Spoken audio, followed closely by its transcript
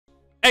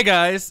Hey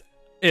guys,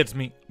 it's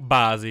me,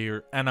 Boz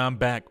here, and I'm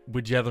back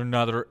with yet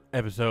another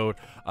episode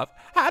of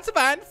Hearts of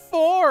Iron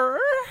 4.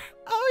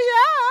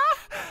 Oh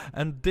yeah!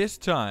 And this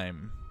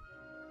time,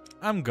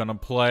 I'm gonna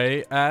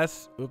play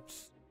as,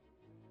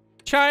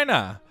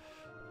 China.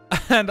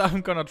 And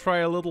I'm gonna try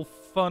a little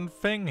fun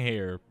thing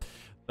here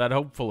that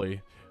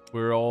hopefully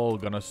we're all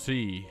gonna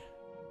see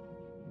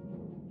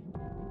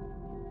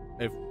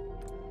if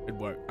it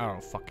works. I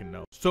don't fucking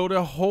know. So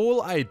the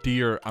whole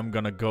idea I'm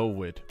gonna go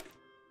with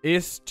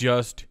is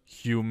just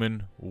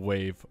human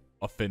wave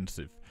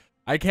offensive.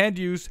 I can't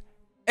use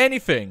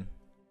anything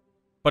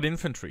but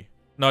infantry,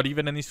 not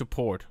even any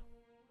support.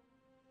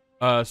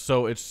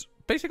 So it's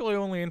basically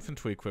only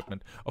infantry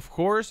equipment. Of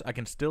course, I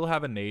can still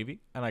have a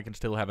navy and I can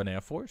still have an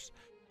air force,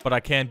 but I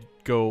can't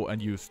go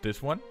and use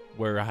this one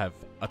where I have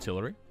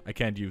artillery. I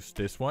can't use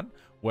this one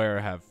where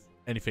I have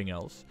anything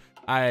else.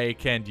 I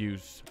can't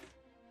use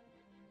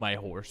my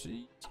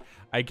horses.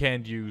 I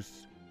can't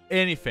use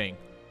anything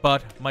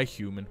but my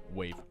human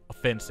wave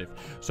offensive.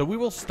 So we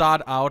will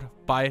start out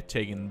by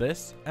taking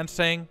this and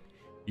saying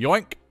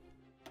yoink,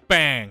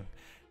 bang,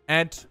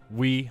 and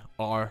we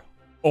are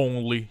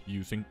only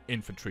using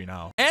infantry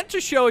now. And to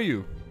show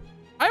you,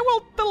 I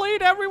will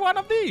delete every one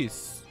of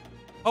these.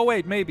 Oh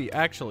wait, maybe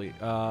actually,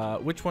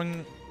 which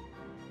one?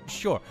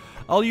 Sure,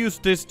 I'll use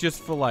this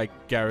just for like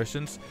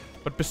garrisons,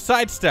 but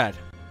besides that,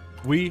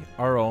 we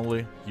are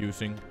only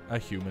using a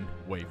human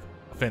wave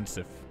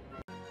offensive.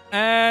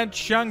 And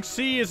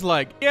Shaanxi is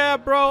like, yeah,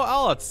 bro,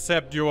 I'll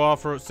accept your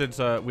offer since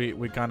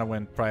we kind of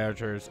went prior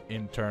to his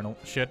internal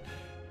shit.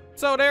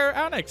 So they're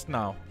annexed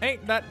now.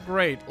 Ain't that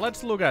great?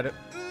 Let's look at it.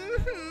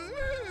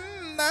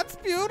 That's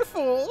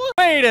beautiful.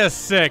 Wait a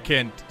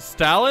second.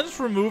 Stalin's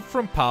removed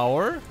from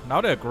power?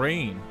 Now they're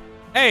green.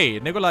 Hey,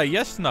 Nikolai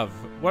Yesnov.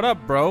 What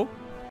up, bro?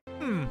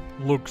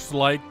 Looks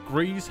like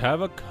Greece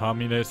have a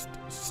communist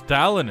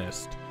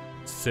Stalinist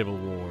civil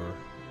war.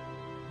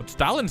 But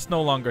Stalin's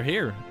no longer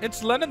here.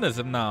 It's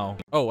Leninism now.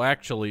 Oh,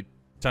 actually,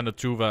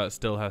 Tanatuva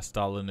still has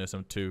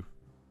Stalinism too.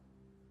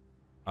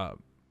 So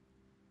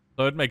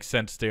it makes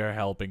sense they are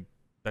helping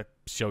the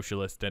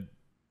socialist in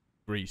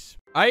Greece.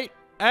 Aight,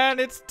 and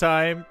it's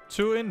time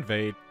to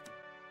invade.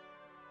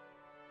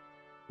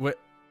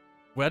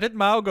 Where did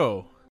Mao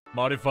go?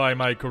 Modify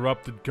my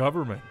corrupted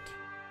government.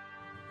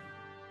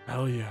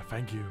 Hell yeah,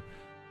 thank you.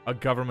 Our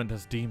government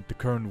has deemed the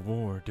current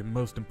war the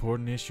most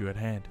important issue at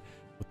hand.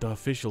 With the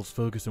officials'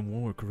 focus on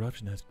war,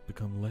 corruption has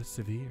become less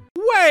severe.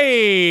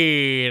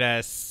 Wait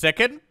a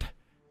second.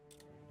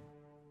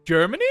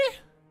 Germany?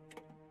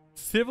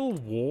 Civil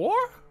war?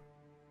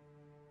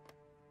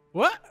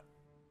 What?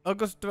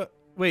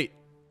 Wait.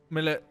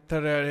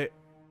 Military.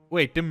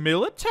 Wait, the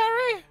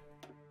military?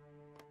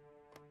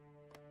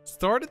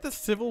 Started the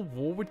civil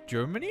war with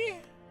Germany?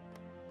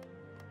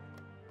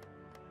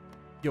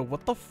 Yo,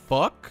 what the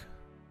fuck?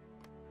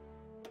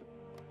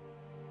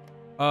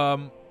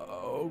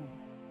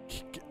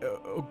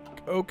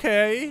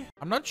 Okay.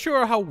 I'm not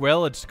sure how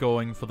well it's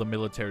going for the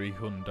military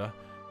junta,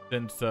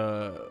 since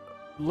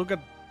look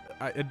at,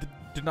 I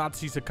did not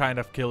see the kind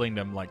of killing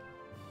them like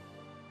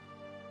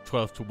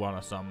 12-1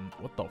 or something.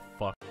 What the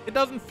fuck? It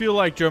doesn't feel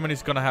like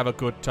Germany's gonna have a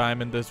good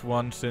time in this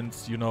one,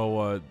 since you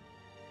know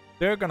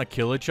they're gonna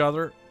kill each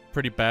other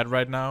pretty bad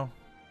right now.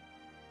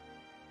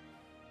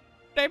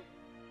 They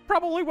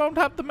probably won't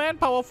have the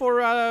manpower for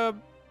a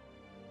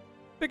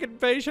big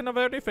invasion of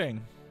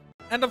anything.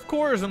 And of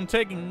course, I'm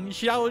taking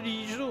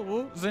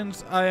Xiaoyizhu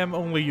since I am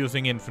only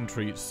using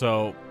infantry,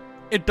 so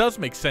it does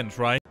make sense,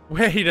 right?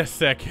 Wait a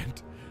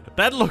second.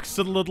 That looks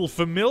a little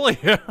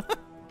familiar.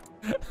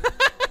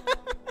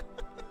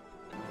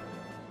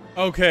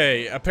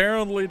 Okay,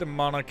 apparently the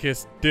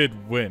monarchists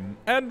did win,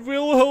 and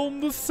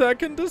Wilhelm II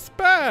is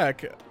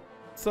back.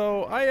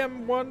 So I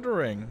am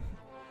wondering,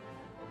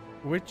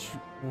 which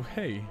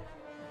way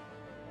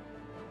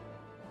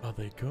are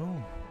they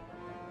going?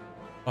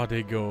 Are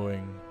they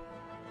going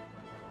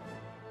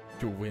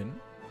to win?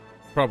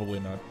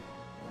 Probably not.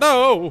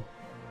 No!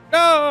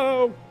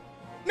 No!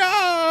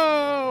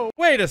 No!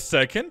 Wait a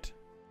second.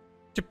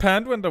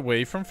 Japan went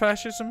away from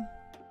fascism?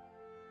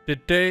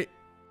 Did they?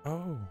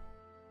 Oh.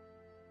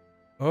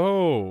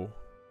 Oh.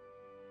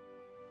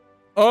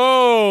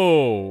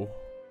 Oh!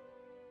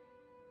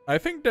 I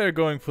think they're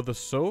going for the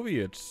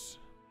Soviets.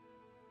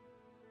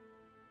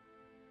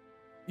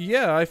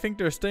 Yeah, I think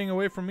they're staying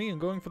away from me and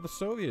going for the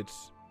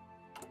Soviets.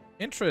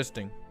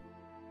 Interesting.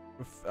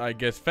 I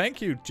guess thank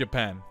you,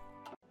 Japan.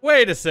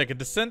 Wait a second,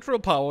 the Central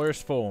Power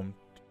is formed.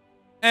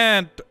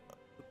 And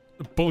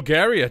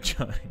Bulgaria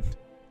joined.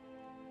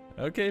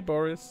 Okay,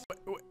 Boris.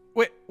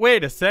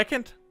 Wait a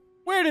second.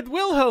 Where did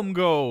Wilhelm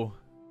go?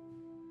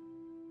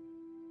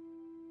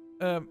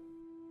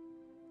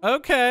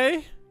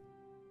 Okay.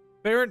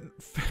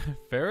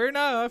 Fair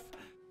enough.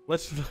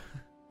 Let's...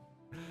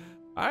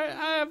 I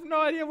have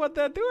no idea what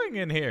they're doing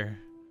in here.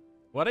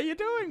 What are you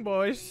doing,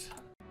 boys?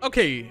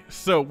 Okay,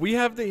 so we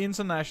have the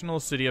international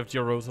city of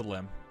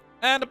Jerusalem.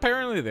 And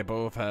apparently they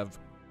both have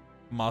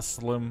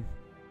Muslim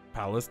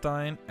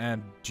Palestine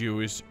and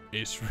Jewish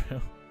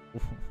Israel.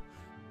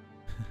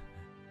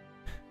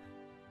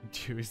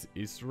 Jewish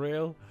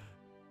Israel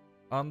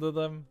under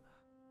them.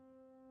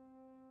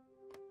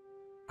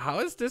 How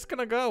is this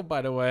gonna go,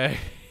 by the way?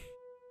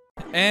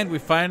 And we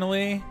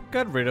finally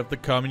got rid of the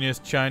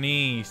communist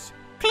Chinese.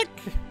 Click!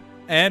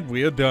 And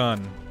we're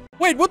done.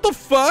 Wait, what the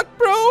fuck,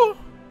 bro?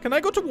 Can I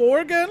go to war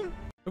again?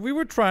 We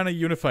were trying to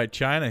unify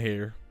China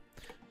here.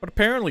 But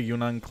apparently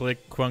Yunnan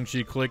Click,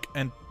 Guangxi Click,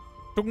 and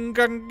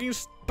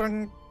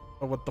Tunggangistang,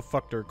 or what the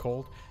fuck they're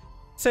called,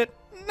 said,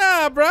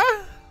 nah,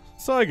 bruh.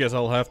 So I guess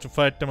I'll have to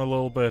fight them a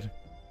little bit.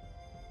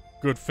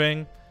 Good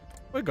thing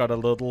we got a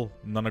little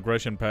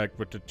non-aggression pact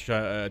with the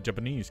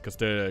Japanese, because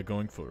they're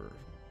going for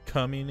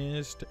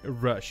communist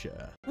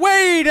Russia.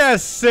 Wait a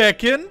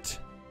second!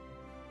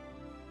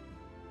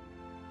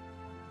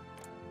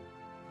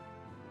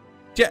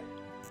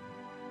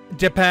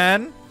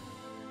 Japan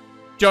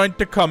joined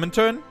the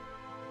Comintern?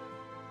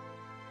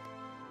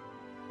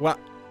 What?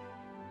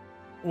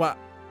 What?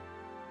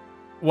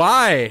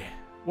 Why?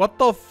 What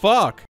the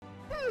fuck?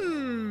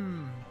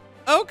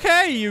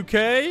 Okay,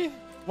 UK.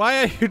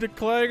 Why are you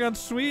declaring on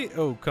sweet?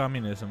 Oh,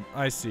 communism.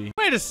 I see.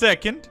 Wait a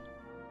second.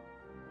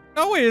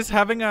 Norway is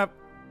having a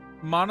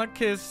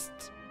monarchist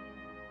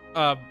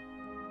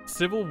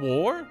civil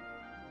war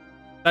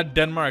that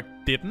Denmark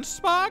didn't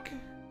spark?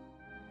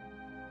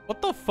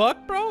 What the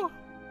fuck, bro?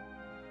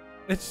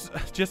 It's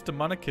just a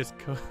monarchist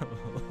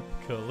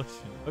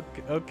coalition.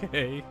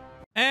 Okay.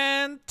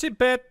 And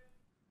Tibet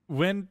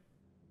went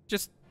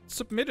just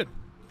submitted.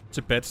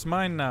 Tibet's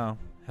mine now.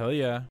 Hell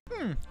yeah.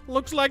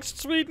 Looks like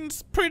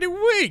Sweden's pretty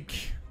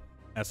weak.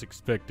 As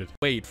expected.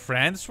 Wait,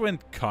 France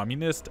went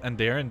communist and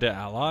they're in the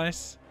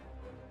allies?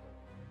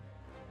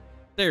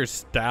 They're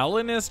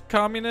Stalinist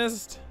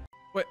communist?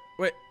 Wait,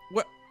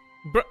 what?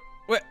 Bro,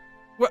 what?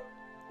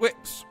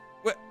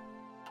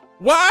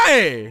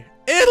 Why?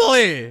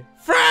 Italy!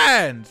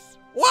 France!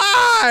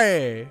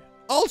 Why?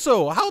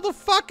 Also, how the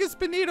fuck is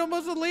Benito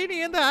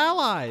Mussolini in the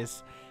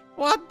allies?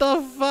 What the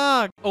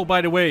fuck? Oh,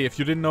 by the way, if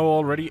you didn't know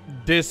already,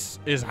 this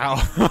is how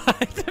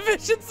my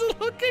division's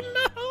looking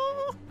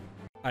now.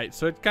 Alright,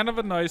 so it kind of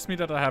annoys me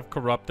that I have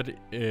corrupted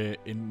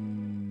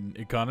in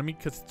economy,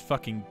 because it's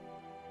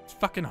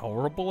fucking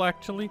horrible,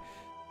 actually.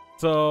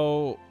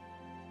 So,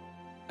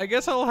 I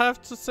guess I'll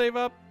have to save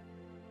up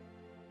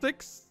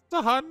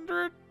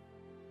 600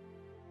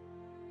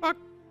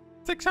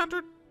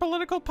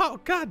 political power.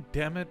 God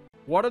damn it.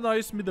 What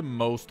annoys me the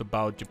most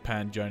about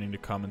Japan joining the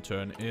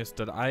Comintern is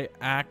that I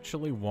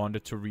actually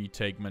wanted to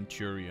retake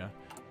Manchuria.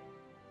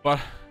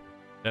 But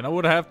then I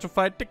would have to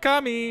fight the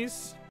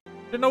commies.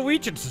 The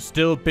Norwegians are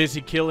still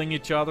busy killing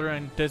each other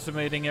and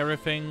decimating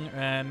everything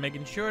and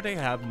making sure they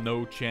have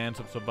no chance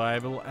of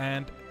survival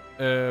and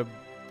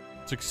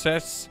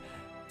success.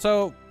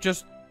 So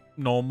just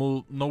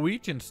normal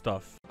Norwegian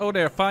stuff. Oh,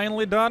 they're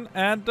finally done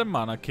and the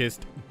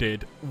monarchist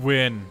did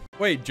win.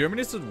 Wait,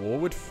 Germany's at war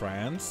with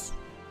France?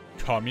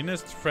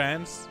 Communist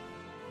France?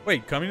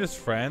 Wait, communist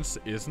France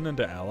isn't in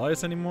the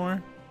allies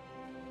anymore?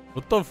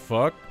 What the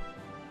fuck?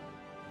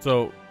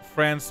 So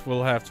France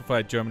will have to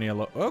fight Germany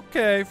alone.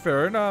 Okay,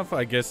 fair enough.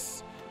 I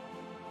guess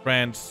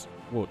France...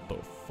 What the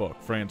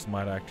fuck? France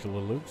might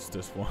actually lose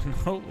this one.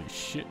 Holy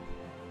shit.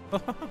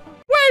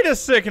 Wait a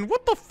second.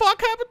 What the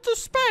fuck happened to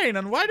Spain?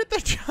 And why did they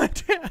join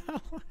the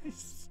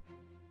allies?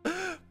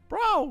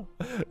 Bro,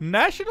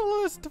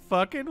 nationalist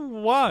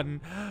fucking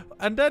won.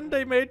 And then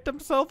they made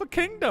themselves a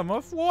kingdom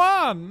of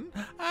one.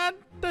 And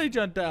they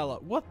joined the allies.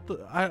 What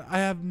the... I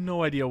have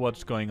no idea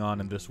what's going on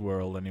in this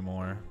world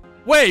anymore.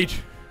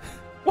 Wait!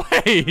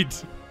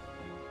 Wait!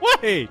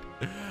 Wait!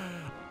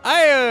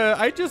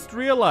 I just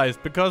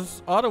realized,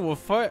 because Ottawa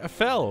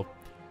fell,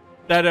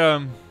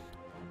 that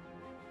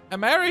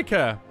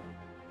America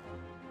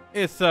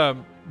is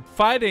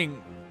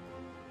fighting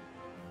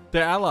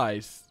the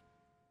allies.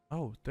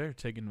 Oh, they're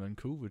taking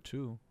Vancouver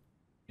too.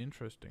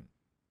 Interesting.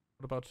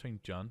 What about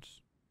St.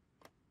 John's?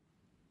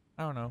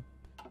 I don't know.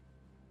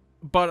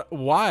 But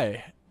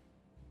why?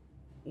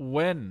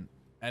 When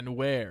and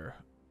where?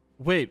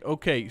 Wait,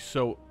 okay,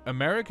 so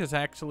America's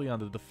actually on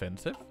the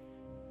defensive?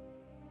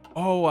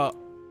 Oh,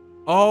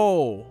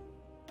 oh,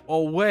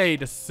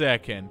 wait a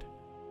second.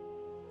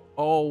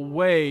 Oh,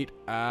 wait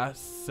a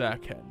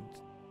second.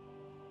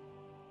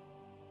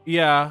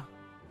 Yeah.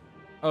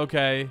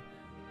 Okay.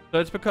 So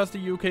it's because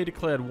the UK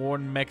declared war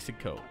on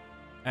Mexico.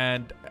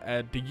 And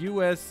the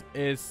US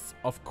is,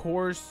 of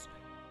course,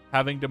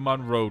 having the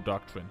Monroe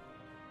Doctrine.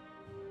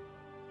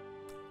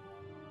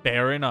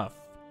 Fair enough.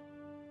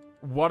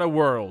 What a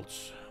world.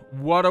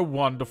 What a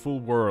wonderful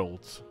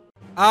world.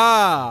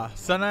 Ah,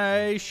 the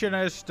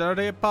Nationalist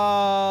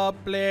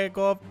Republic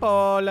of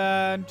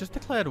Poland just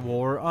declared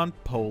war on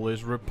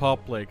Polish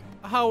Republic.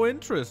 How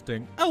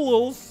interesting. A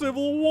little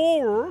civil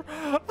war.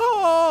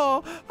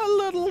 Oh, a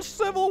little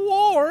civil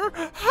war.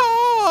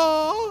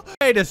 Oh.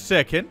 Wait a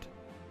second.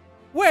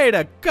 Wait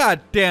a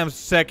goddamn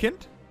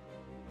second.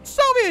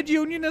 Soviet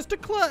Union is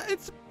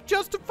it's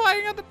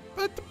justifying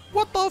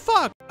what the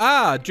fuck?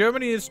 Ah,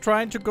 Germany is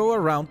trying to go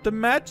around the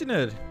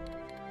Maginot.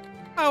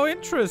 How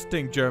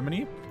interesting,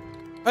 Germany.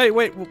 Hey,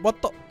 wait,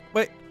 what the...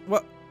 Wait,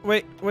 what?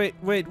 Wait.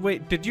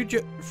 Did you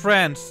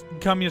France,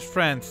 communist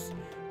France,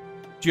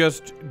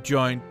 just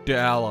joined the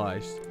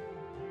Allies?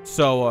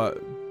 So,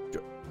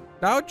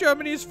 now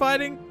Germany is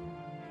fighting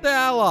the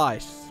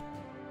Allies.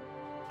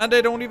 And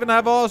they don't even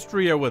have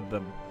Austria with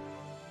them.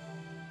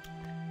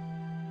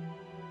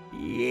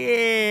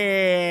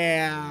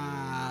 Yeah.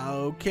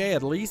 Okay,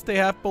 at least they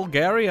have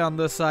Bulgaria on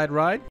their side,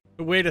 right?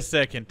 Wait a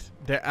second.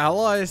 The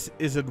Allies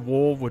is at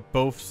war with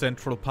both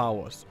Central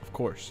Powers, of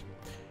course.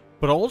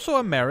 But also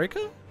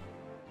America?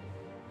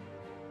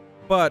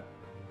 But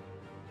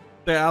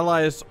the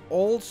Allies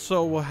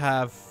also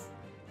have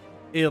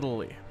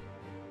Italy.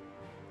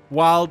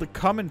 While the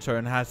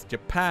Comintern has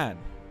Japan.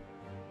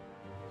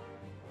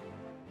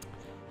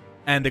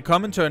 And the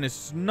Comintern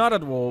is not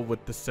at war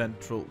with the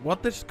Central.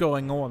 What is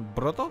going on,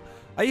 brother?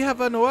 I have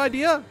no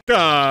idea.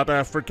 God,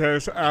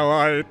 Africa's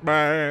allied,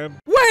 man.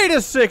 Wait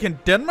a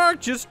second. Denmark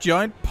just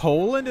joined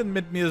Poland in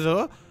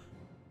mid-Missouri.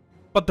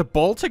 But the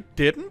Baltic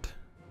didn't?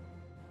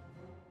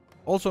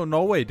 Also,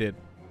 Norway did.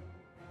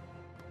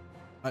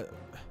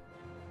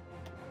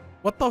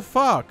 What the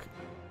fuck?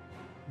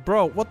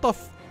 Bro, what the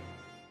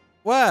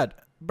what?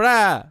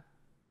 Bruh.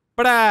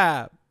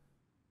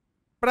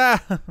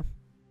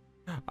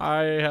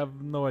 I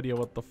have no idea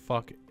what the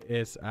fuck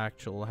is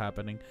actually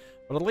happening.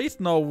 But at least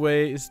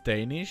Norway is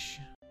Danish.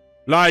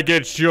 Like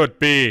it should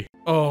be.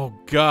 Oh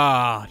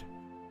god.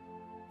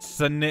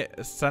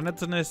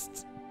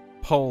 Sanitanist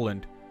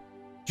Poland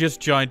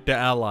just joined the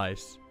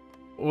Allies.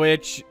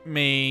 Which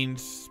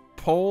means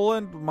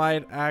Poland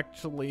might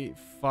actually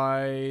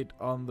fight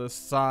on the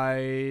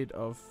side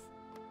of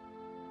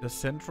the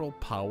Central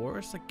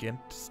Powers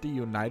against the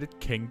United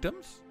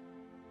Kingdoms?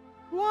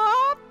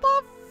 What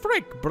the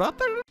frick,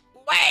 brother?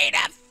 Wait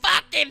a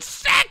fucking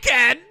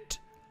second!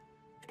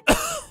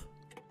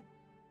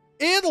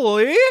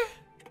 Italy?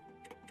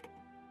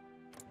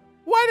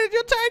 Why did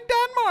you take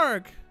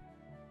Denmark?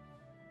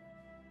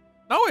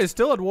 Now he's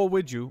still at war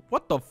with you.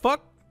 What the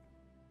fuck?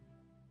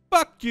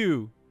 Fuck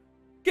you.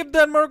 Give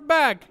Denmark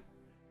back.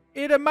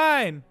 It a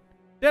mine.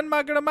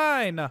 Denmark a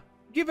mine.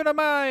 Give it a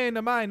mine.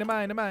 A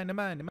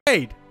mine.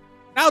 Wait.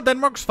 Now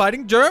Denmark's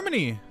fighting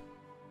Germany.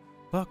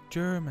 Fuck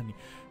Germany.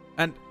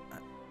 And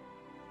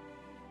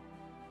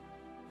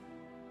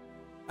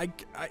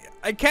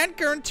I can't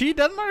guarantee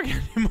Denmark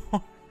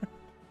anymore.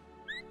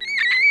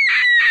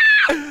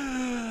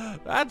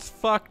 That's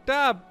fucked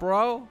up,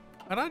 bro.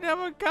 And I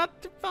never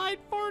got to fight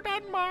for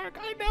Denmark.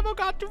 I never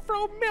got to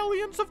throw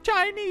millions of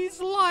Chinese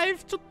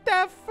lives to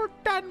death for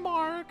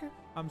Denmark.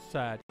 I'm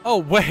sad. Oh,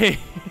 wait.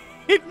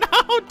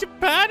 Now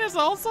Japan is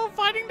also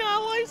fighting the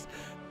Allies?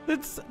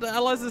 The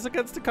Allies is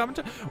against the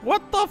Comintern.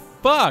 What the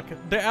fuck?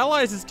 The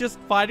Allies is just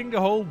fighting the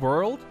whole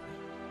world?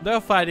 They're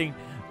fighting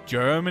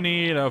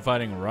Germany, they're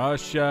fighting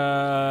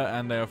Russia,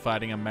 and they're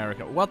fighting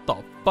America. What the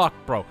fuck,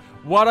 bro?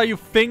 What are you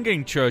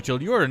thinking,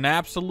 Churchill? You're an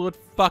absolute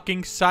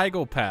fucking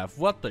psychopath.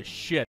 What the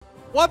shit?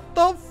 What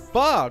the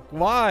fuck?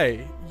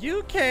 Why?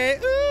 UK?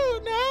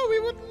 Ooh, no, we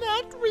would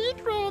not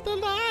redraw the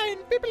line.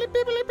 Beep.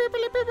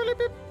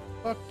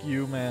 Fuck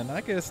you, man.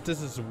 I guess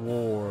this is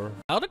war.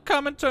 Now the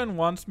Comintern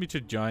wants me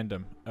to join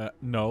them.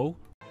 No.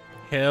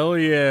 Hell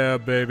yeah,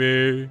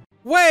 baby.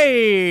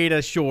 Wait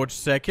a short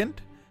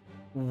second.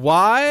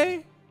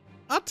 Why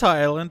are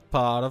Thailand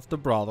part of the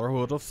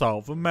Brotherhood of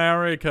South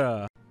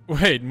America?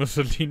 Wait,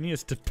 Mussolini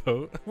is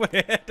deposed?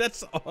 Wait,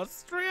 that's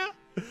Austria?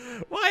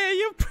 Why are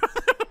you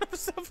Brotherhood of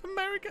South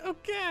America?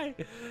 Okay.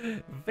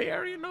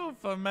 Very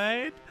enough,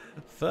 mate.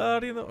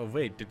 30. Oh,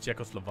 wait, the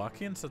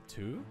Czechoslovakians are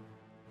too?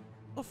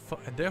 Oh,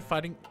 and they're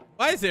fighting.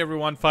 Why is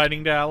everyone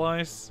fighting the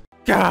Allies?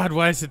 God,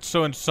 why is it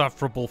so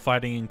insufferable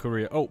fighting in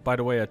Korea? Oh, by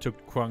the way, I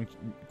took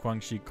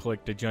Guangxi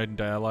Click. They joined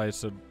the Allies,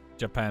 so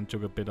Japan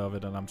took a bit of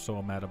it, and I'm so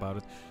mad about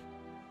it.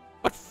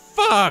 But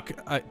fuck!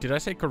 Did I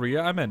say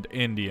Korea? I meant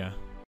India.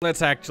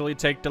 Let's actually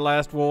take the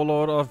last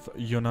warlord of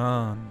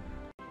Yunnan.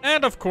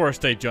 And of course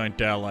they joined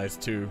the Allies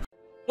too.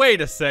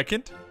 Wait a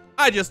second.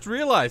 I just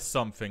realized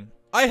something.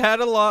 I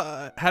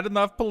had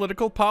enough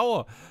political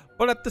power.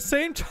 But at the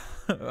same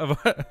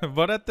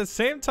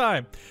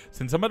time,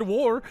 since I'm at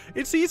war,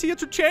 it's easier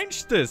to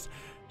change this.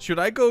 Should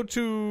I go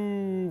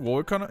to war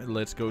economy?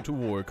 Let's go to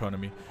war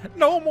economy.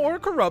 No more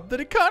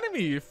corrupted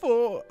economy.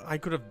 I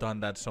could have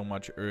done that so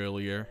much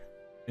earlier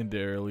in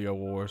the earlier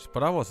wars,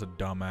 but I was a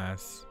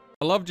dumbass.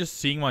 I love just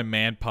seeing my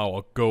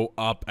manpower go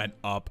up and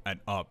up and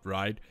up,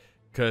 right?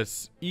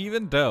 Because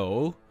even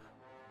though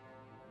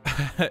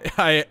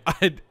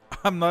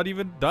I'm not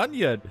even done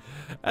yet,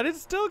 and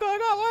it's still going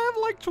up. I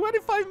have like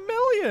 25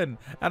 million,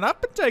 and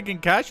I've been taking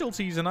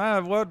casualties, and I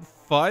have what,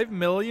 5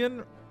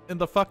 million in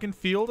the fucking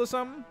field or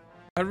something.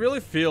 I really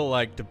feel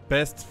like the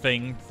best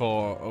thing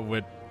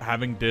with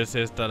having this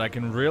is that I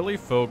can really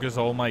focus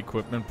all my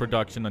equipment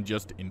production on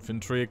just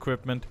infantry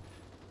equipment,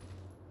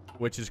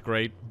 which is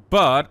great.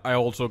 But I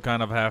also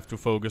kind of have to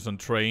focus on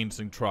trains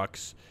and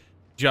trucks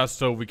just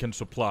so we can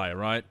supply,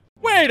 right?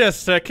 Wait a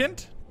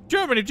second.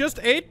 Germany just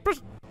ate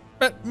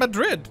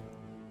Madrid.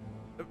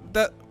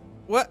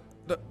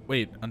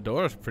 Wait,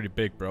 Andorra's pretty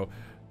big, bro.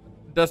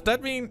 Does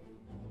that mean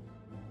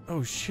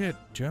Oh shit,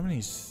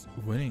 Germany's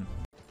winning.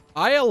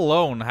 I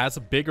alone has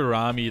a bigger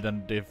army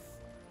than the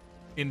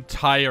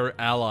entire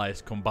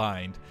allies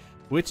combined,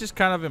 which is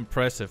kind of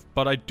impressive,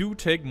 but I do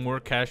take more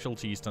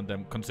casualties than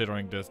them,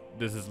 considering this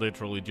is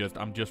literally just,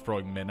 I'm just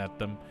throwing men at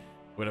them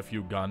with a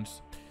few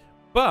guns.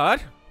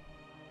 But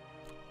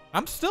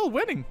I'm still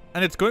winning,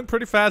 and it's going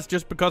pretty fast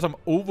just because I'm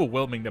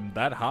overwhelming them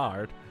that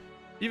hard,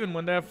 even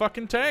when they have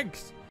fucking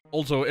tanks.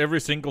 Also,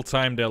 every single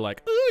time they're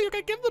like, ooh, you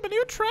can give them a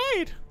new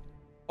trade.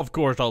 Of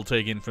course, I'll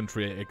take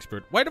infantry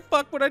expert. Why the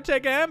fuck would I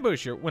take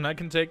ambusher when I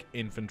can take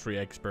infantry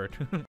expert?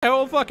 My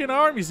whole fucking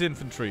army's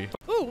infantry.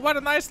 Ooh, what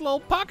a nice little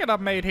pocket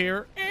I've made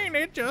here. Ain't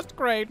it just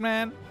great,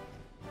 man?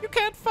 You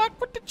can't fuck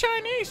with the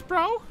Chinese,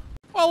 bro.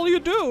 Well, you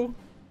do.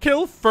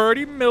 Kill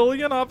 30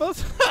 million of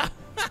us.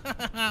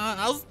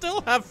 I'll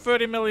still have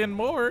 30 million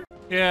more.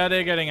 Yeah,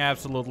 they're getting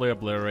absolutely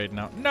obliterated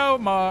now. No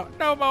more left.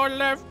 No one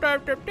left.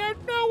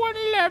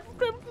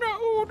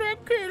 No, they're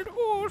killed.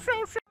 Oh,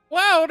 so sad.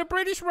 Wow, the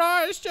British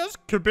Raj just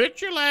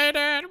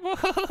capitulated.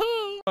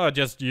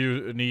 Just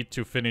you need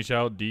to finish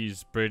out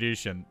these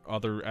British and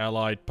other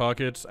allied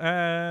pockets,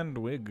 and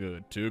we're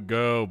good to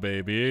go,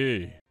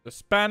 baby. The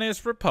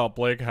Spanish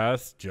Republic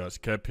has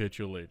just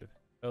capitulated.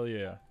 Hell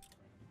yeah.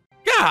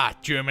 God,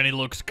 Germany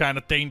looks kind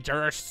of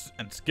dangerous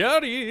and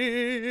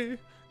scary.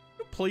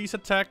 Please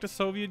attack the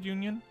Soviet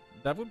Union.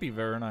 That would be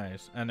very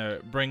nice. And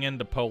bring in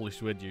the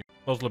Polish with you.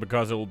 Mostly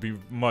because it will be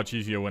much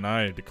easier when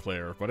I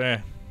declare.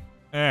 But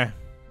yeah.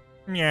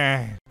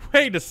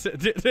 Wait a sec.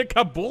 The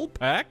Kabul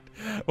Pact?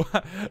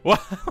 Why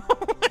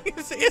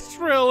is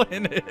Israel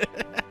in it?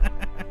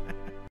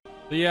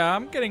 Yeah,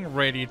 I'm getting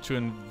ready to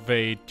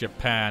invade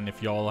Japan,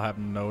 if y'all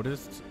haven't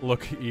noticed.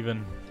 Look,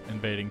 even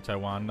invading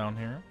Taiwan down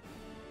here.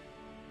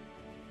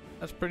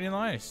 That's pretty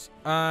nice.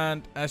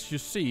 And as you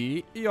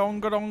see, we are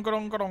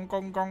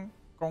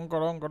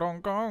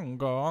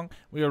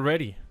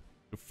ready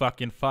to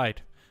fucking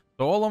fight.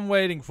 So all I'm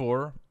waiting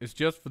for is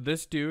just for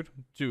this dude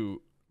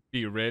to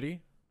be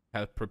ready,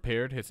 have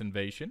prepared his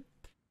invasion,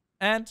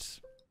 and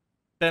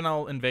then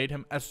I'll invade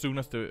him as soon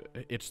as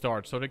it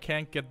starts. So they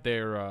can't get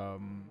their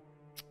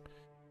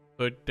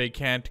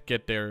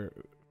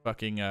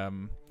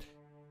fucking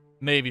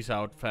navies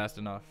out fast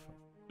enough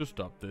to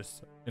stop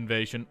this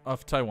invasion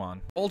of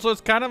Taiwan. Also,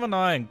 it's kind of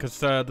annoying because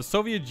the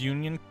Soviet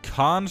Union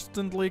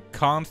constantly,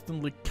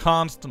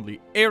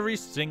 every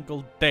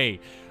single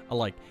day are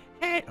like,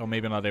 hey, or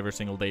maybe not every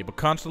single day, but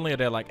constantly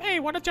they're like, hey,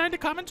 wanna join the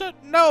common zone?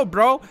 No,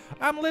 bro,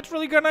 I'm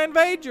literally gonna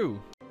invade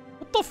you.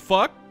 What the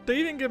fuck? They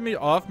even give me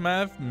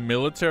off-map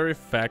military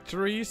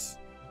factories?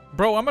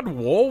 Bro, I'm at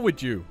war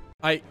with you.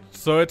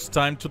 So it's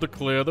time to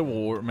declare the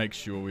war, make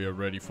sure we are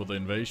ready for the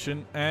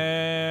invasion,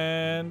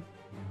 and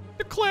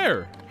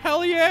declare.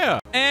 Hell yeah.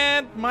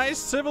 And my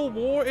civil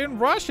war in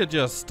Russia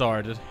just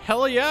started.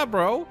 Hell yeah,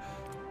 bro.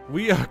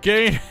 We are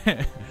getting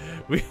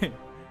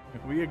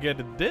we are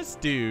getting this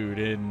dude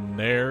in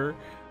there.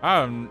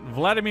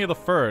 Vladimir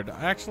III.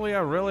 Actually, I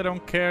really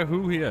don't care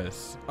who he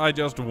is. I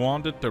just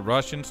wanted the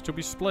Russians to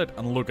be split,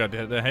 and look at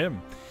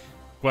him.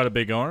 Quite a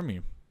big army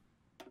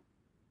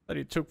that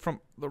he took from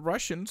the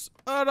Russians.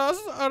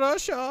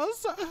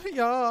 Russians,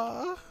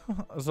 yeah.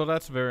 So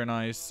that's very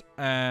nice.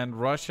 And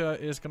Russia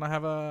is gonna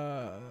have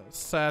a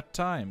sad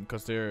time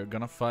because they're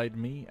gonna fight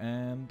me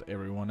and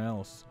everyone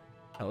else.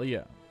 Hell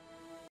yeah.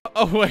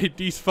 Oh wait,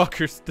 these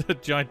fuckers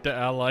joined the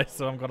Allies,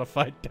 so I'm gonna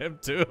fight them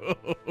too.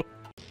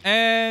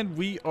 And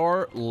we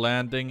are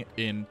landing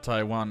in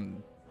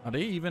Taiwan. Are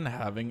they even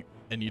having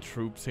any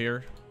troops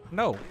here?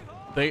 No,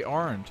 they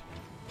aren't.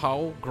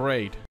 How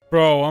great.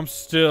 Bro, I'm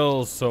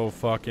still so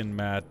fucking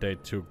mad they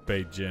took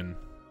Beijing.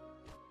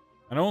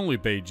 And only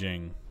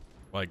Beijing.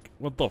 Like,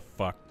 what the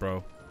fuck,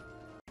 bro?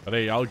 But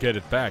hey, I'll get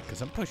it back,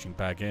 because I'm pushing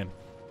back in.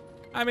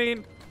 I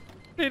mean,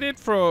 they did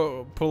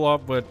pull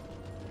up with...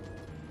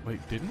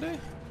 Wait, didn't they?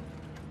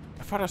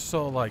 I thought I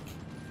saw, like...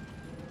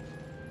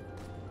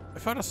 I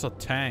thought I saw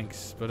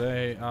tanks, but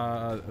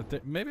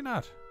maybe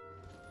not.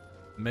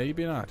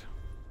 Maybe not.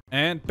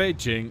 And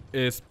Beijing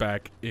is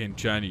back in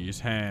Chinese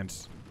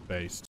hands.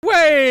 Based.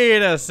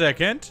 Wait a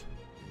second.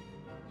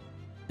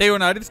 The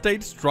United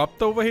States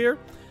dropped over here.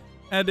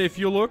 And if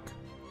you look,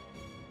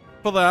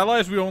 for the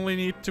Allies, we only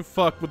need to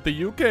fuck with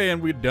the UK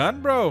and we're done,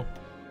 bro.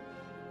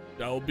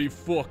 That'll be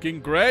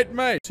fucking great,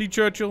 mate. See,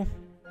 Churchill?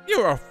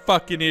 You're a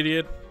fucking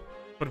idiot.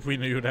 But we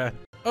knew that.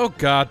 Oh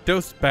god,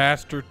 those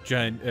bastard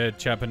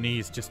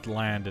Japanese just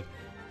landed.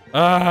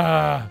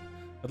 At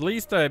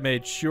least I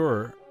made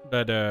sure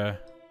that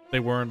they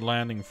weren't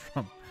landing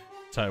from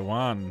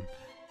Taiwan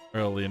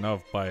early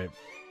enough by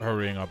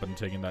hurrying up and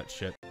taking that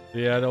shit.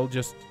 Yeah,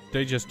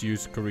 they just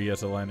use Korea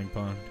as a landing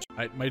point.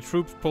 My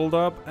troops pulled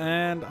up,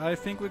 and I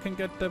think we can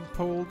get them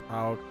pulled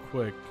out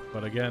quick.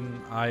 But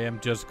again, I am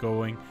just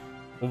going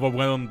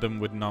overwhelm them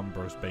with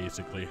numbers,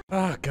 basically.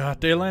 Oh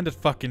god, they landed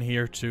fucking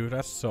here too.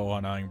 That's so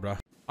annoying, bro.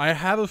 I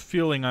have a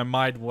feeling I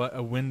might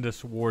win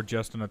this war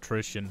just on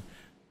attrition.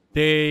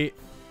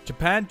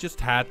 Japan just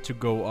had to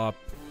go up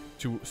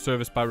to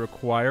service by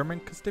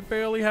requirement because they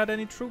barely had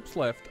any troops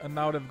left, and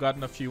now they've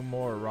gotten a few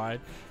more, right?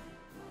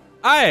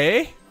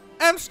 I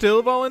I'm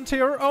still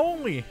volunteer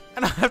only,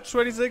 and I have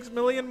 26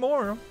 million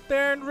more. They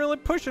aren't really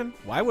pushing.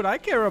 Why would I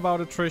care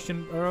about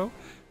attrition, bro?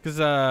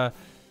 Because I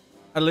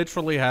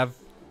literally have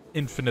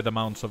infinite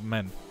amounts of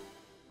men.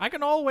 I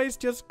can always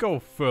just go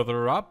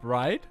further up,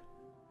 right?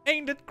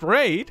 Ain't it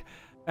great?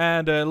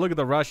 And look at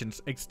the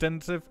Russians,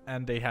 extensive,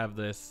 and they have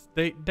this.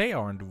 They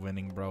aren't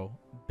winning, bro.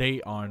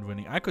 They aren't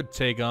winning. I could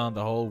take on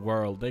the whole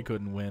world. They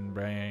couldn't win,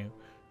 bro.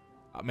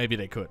 Maybe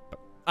they could, but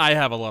I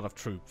have a lot of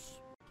troops.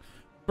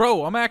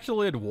 Bro, I'm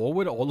actually at war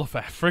with all of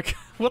Africa.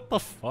 What the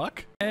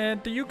fuck?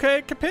 And the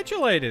UK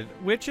capitulated,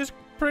 which is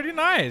pretty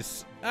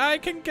nice. I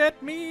can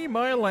get me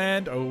my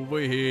land over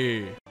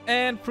here.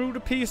 And through the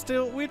peace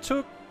deal, we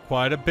took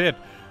quite a bit.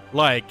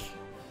 Like,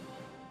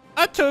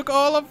 I took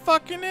all of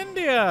fucking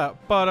India.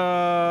 But,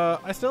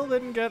 I still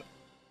didn't get...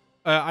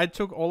 I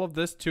took all of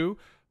this too.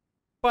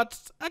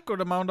 But a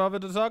good amount of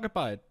it is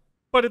occupied.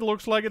 But it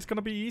looks like it's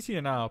gonna be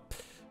easier now.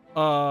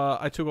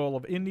 I took all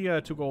of India.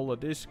 I took all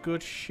of this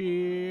good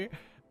shit.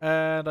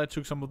 And I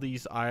took some of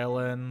these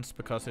islands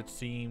because it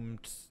seemed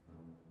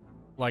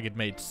like it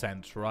made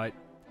sense, right?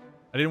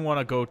 I didn't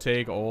want to go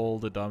take all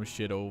the dumb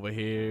shit over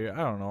here. I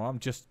don't know. I'm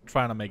just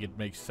trying to make it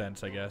make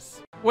sense, I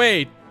guess.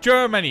 Wait,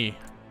 Germany.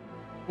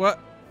 What?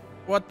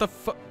 What the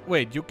fuck?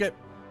 Wait, you get...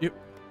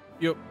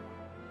 You...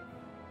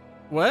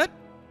 What?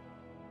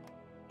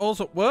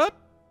 Also, what?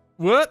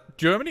 What?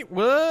 Germany?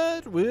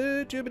 What?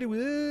 What? Germany?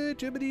 What?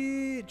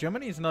 Germany?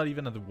 Germany is not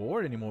even at the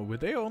war anymore. Were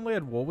they only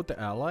at war with the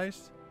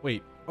Allies?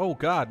 Wait. Oh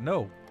god,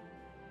 no.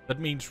 That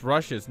means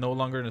Russia is no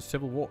longer in a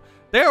civil war.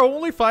 They're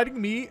only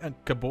fighting me and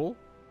Kabul.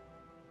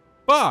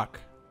 Fuck.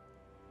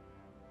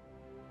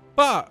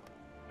 Fuck.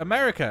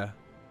 America.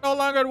 No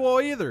longer at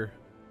war either.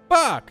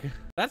 Fuck.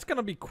 That's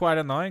gonna be quite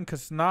annoying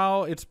because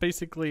now it's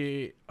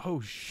basically...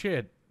 Oh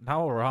shit.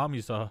 Now our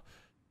armies are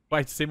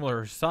quite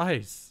similar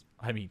size.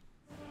 I mean...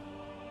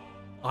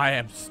 I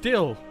am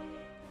still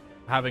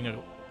having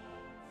a...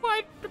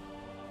 quite...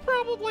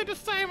 probably the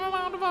same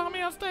amount of army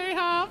as they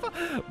have,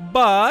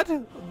 but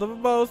the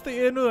most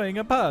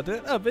annoying part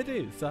of it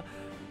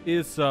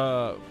is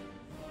that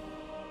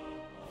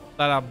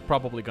I'm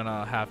probably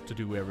gonna have to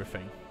do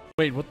everything.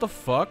 Wait, what the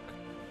fuck?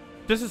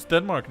 This is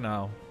Denmark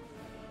now.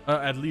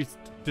 At least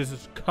this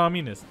is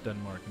communist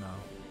Denmark now.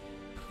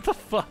 What the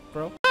fuck,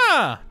 bro?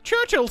 Ah,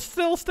 Churchill's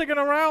still sticking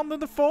around in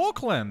the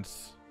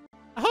Falklands.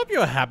 I hope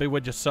you're happy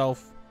with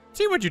yourself.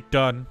 See what you've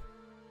done,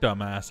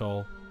 dumb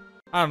asshole.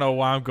 I don't know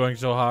why I'm going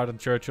so hard on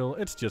Churchill.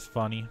 It's just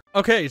funny.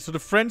 Okay, so the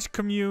French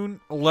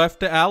commune left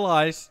the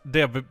Allies.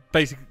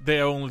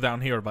 They're only down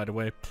here, by the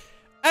way.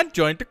 And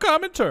joined the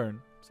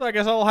Comintern. So I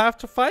guess I'll have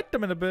to fight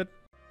them in a bit.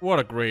 What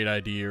a great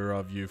idea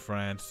of you,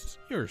 France.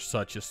 You're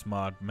such a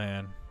smart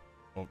man.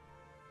 Oh,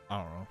 I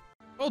don't know.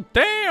 Oh,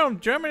 damn!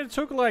 Germany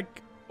took,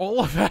 like, all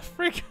of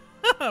Africa?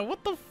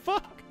 What the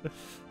fuck?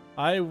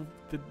 I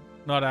did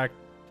not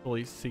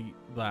actually see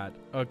that.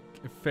 Okay,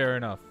 fair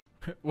enough.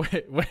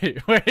 Wait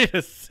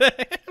a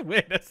second.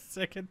 Wait a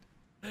second.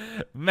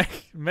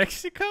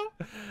 Mexico?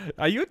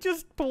 Are you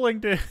just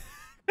pulling the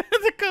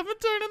the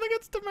Comintern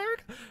against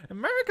America?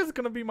 America's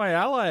gonna be my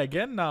ally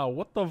again now.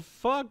 What the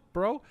fuck,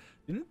 bro?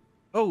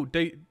 Oh,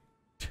 they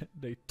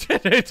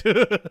took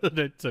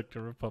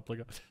the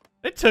Republic.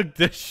 They took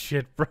this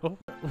shit, bro.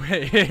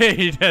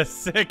 Wait a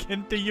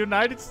second. The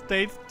United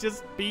States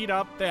just beat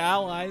up the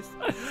Allies.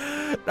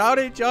 Now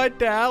they joined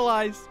the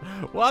Allies.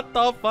 What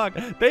the fuck?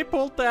 They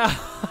pulled the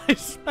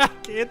Allies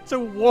back into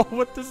war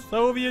with the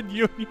Soviet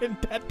Union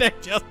that they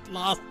just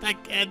lost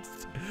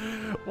against.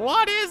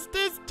 What is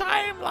this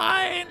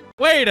timeline?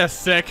 Wait a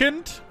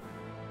second.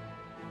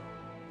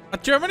 Are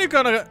Germany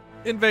gonna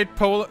invade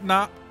Poland?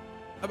 Nah.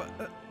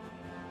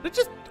 They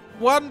just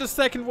won the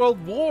Second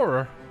World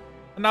War.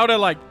 And now they're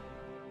like,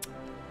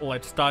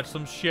 let's start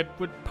some shit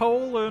with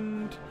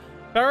Poland.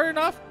 Fair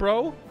enough,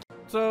 bro.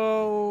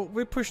 So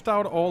we pushed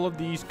out all of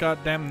these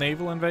goddamn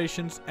naval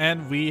invasions,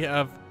 and we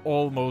have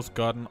almost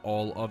gotten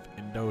all of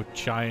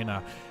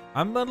Indochina.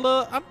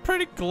 I'm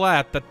pretty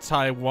glad that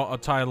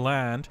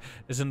Thailand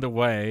is in the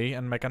way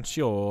and making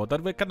sure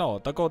that we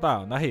cannot go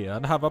down here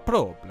and have a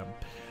problem.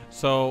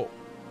 So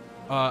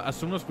as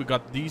soon as we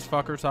got these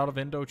fuckers out of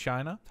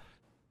Indochina,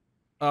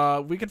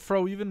 we can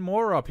throw even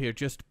more up here,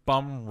 just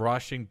bum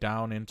rushing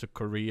down into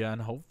Korea,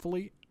 and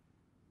hopefully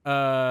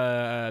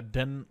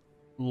then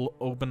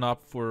open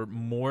up for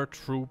more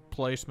troop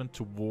placement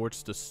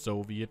towards the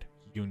Soviet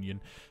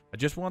Union. I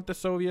just want the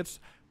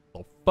Soviets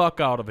the fuck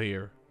out of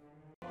here.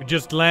 We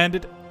just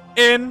landed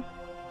in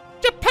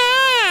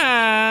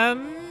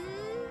Japan!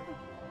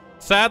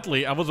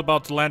 Sadly, I was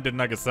about to land in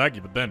Nagasaki,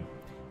 but then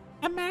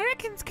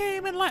Americans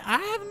came and I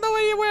have no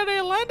idea where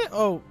they landed.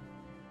 Oh.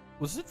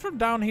 Was it from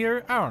down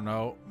here? I don't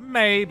know.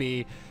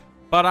 Maybe.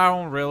 But I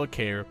don't really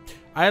care.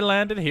 I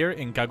landed here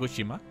in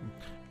Kagoshima.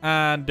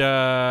 And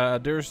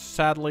there's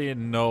sadly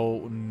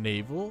no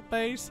naval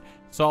base.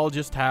 So I'll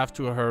just have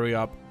to hurry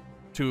up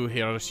to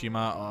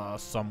Hiroshima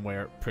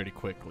somewhere pretty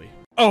quickly.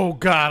 Oh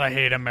god, I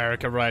hate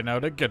America right now.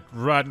 They get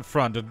right in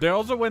front. And they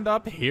also went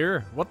up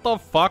here. What the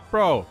fuck,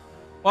 bro?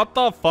 What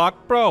the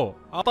fuck, bro?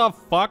 What the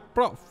fuck,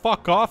 bro?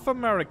 Fuck off,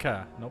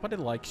 America. Nobody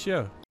likes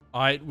you.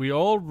 Alright, we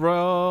all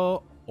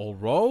row. All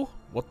row?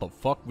 What the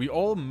fuck? We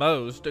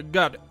almost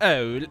got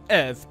out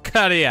of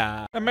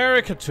Korea.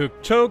 America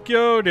took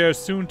Tokyo. They're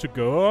soon to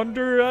go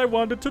under. I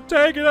wanted to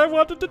take it. I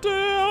wanted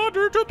to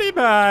order to be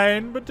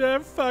mine. But they're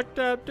fucked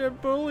up. They're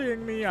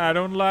bullying me. I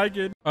don't like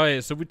it.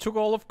 Okay, so we took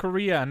all of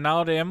Korea. And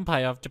now the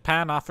Empire of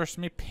Japan offers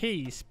me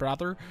peace,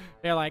 brother.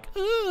 They're like,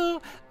 ooh,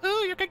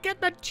 you can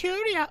get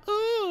Manchuria.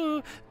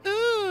 Ooh,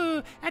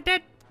 and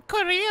then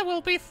Korea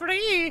will be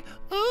free.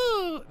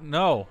 Ooh.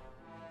 No,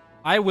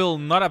 I will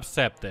not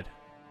accept it.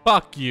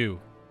 Fuck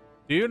you.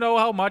 Do you know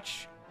how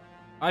much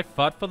I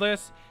fought for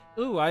this?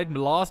 Ooh, I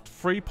lost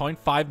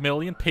 3.5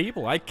 million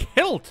people. I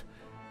killed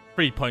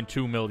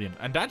 3.2 million.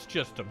 And that's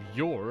just of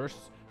yours.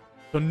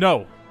 So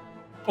no.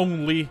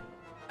 Only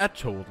a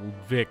total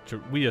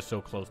victory. We are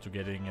so close to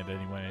getting it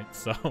anyway.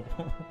 So,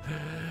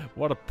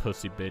 what a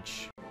pussy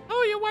bitch.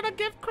 Oh, you want to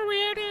give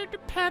Korea their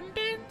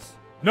independence?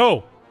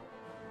 No.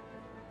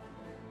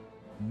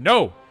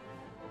 No.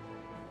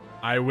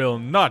 I will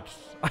not.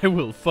 I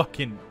will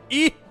fucking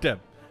eat them.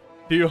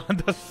 Do you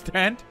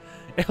understand?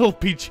 It'll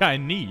be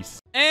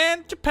Chinese.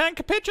 And Japan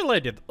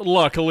capitulated.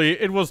 Luckily,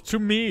 it was to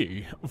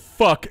me.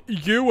 Fuck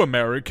you,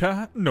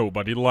 America.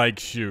 Nobody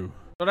likes you.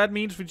 So that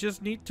means we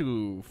just need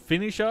to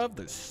finish off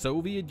the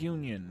Soviet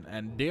Union.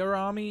 And their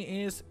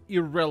army is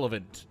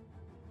irrelevant.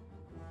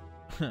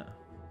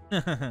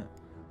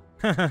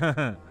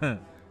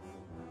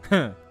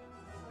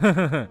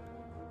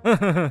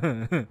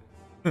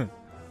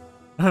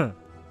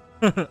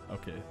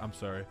 Okay, I'm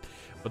sorry.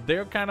 But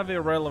they're kind of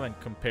irrelevant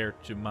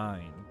compared to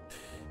mine.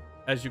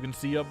 As you can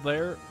see up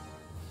there,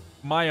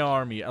 my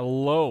army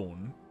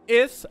alone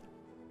is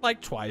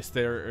like twice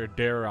their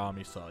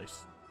army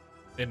size.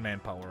 In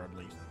manpower, at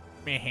least.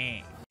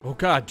 Oh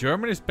god,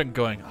 Germany's been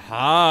going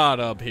hard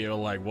up here.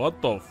 Like,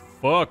 what the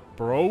fuck,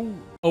 bro?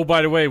 Oh,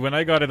 by the way, when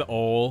I got it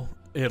all,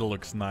 it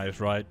looks nice,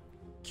 right?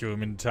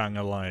 Kuomintang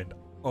aligned.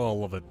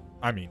 All of it.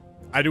 I mean,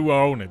 I do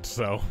own it,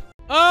 so...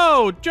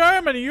 Oh,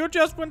 Germany, you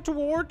just went to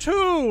war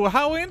too.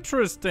 How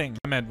interesting.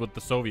 I meant with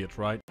the Soviets,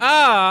 right?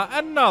 Ah,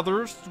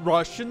 another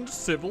Russian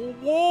civil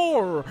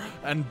war.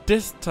 And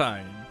this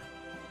time,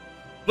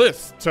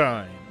 it's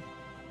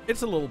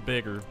a little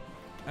bigger.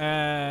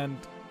 And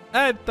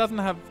it doesn't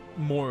have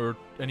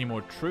any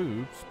more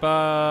troops,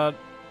 but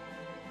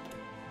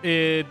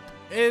it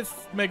is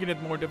making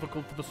it more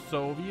difficult for the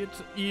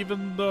Soviets,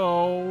 even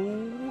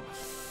though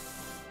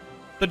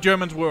the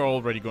Germans were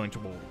already going to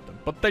war with them.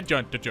 But they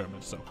joined the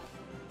Germans, so...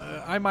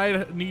 I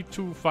might need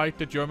to fight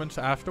the Germans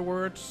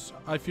afterwards.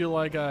 I feel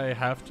like I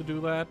have to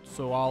do that,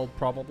 so I'll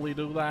probably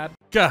do that.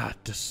 God,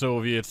 the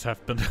Soviets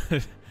have been...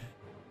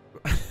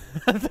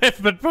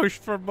 they've been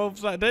pushed from both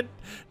sides.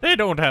 They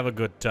don't have a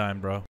good time,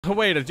 bro. Oh,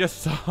 wait, I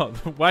just saw...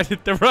 Why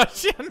did the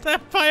Russian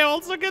Empire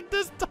also get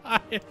this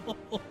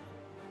title?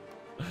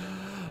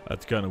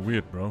 That's kind of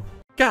weird, bro.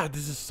 God,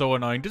 this is so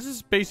annoying. This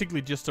is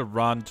basically just a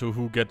run to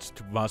who gets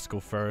to Moscow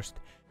first.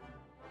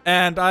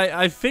 And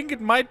I think it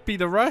might be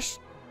the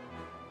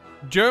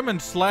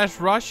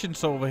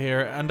German/Russians over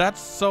here, and that's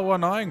so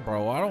annoying,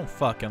 bro. I don't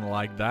fucking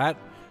like that.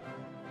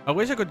 I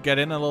wish I could get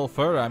in a little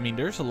further. I mean,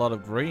 there's a lot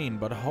of green,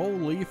 but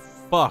holy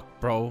fuck,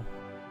 bro.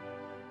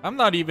 I'm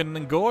not even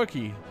in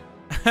Gorky.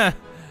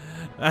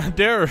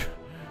 They're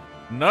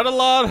not a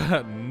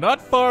lot, not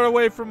far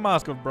away from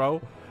Moscow,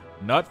 bro.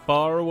 Not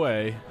far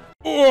away.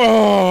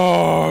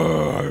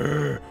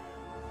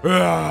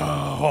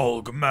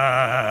 Hulk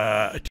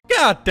mad.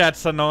 God,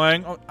 that's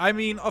annoying. I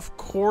mean, of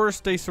course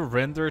they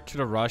surrendered to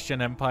the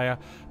Russian Empire,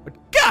 but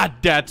god,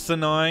 that's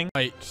annoying.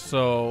 Right,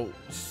 so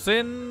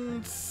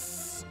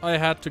since I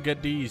had to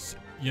get these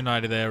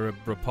United Arab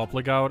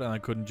Republic out and I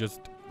couldn't just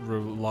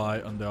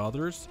rely on the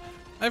others,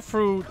 I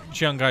threw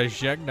Chiang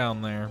Kai-shek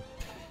down there.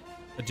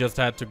 I just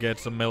had to get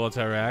some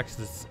military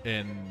access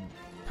in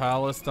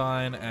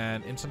Palestine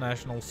and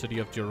International City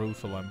of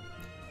Jerusalem.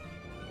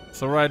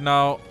 So right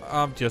now,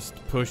 I'm just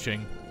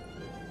pushing.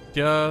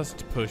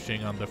 Just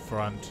pushing on the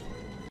front.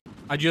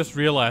 I just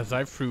realized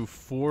I threw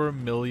 4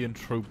 million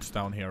troops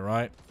down here,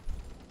 right?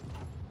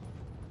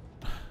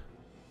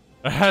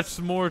 That's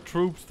more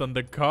troops than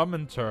the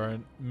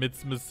Comintern,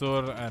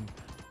 Missouri, and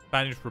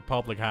Spanish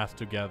Republic has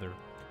together.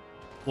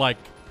 Like,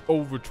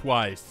 over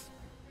twice.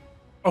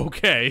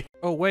 Okay.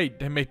 Oh wait,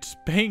 they made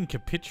Spain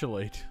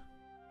capitulate.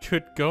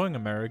 Good going,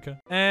 America.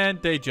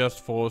 And they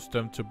just forced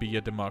them to be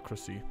a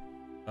democracy.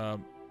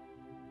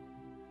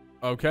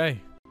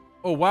 Okay.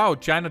 Oh wow,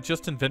 China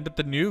just invented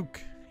the nuke.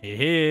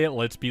 Hey,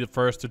 let's be the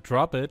first to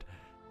drop it.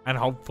 And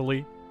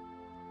hopefully,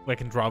 we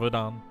can drop it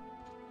on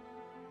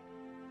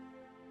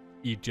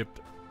Egypt.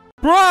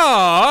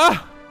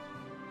 Bruh!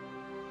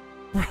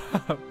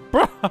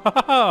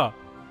 Bruh!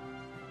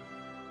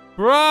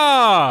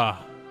 Bruh!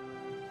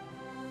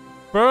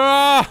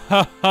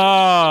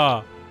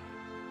 Bruh!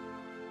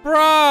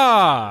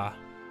 Bruh!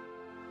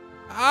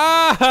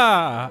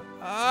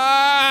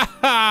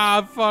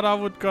 I thought I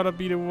would gonna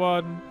be the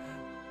one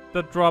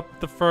that dropped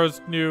the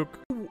first nuke.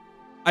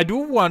 I do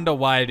wonder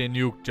why they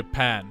nuked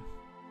Japan.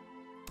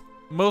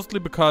 Mostly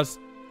because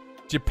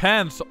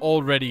Japan's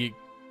already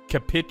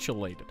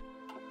capitulated.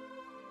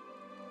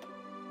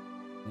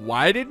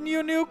 Why didn't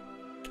you nuke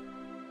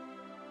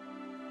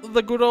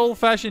the good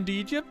old-fashioned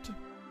Egypt?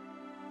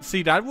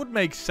 See, that would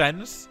make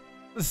sense,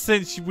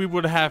 since we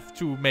would have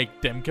to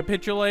make them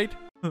capitulate.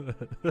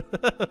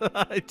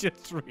 I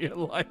just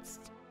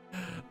realized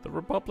the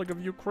Republic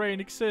of Ukraine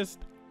exists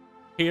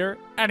here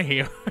and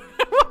here.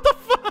 What the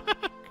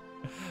fuck?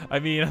 I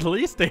mean, at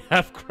least they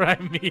have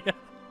Crimea.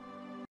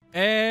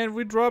 And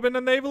we drop in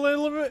a naval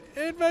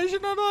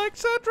invasion on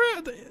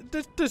Alexandria.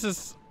 This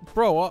is...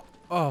 Bro,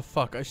 oh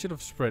fuck, I should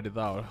have spread it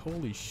out.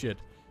 Holy shit.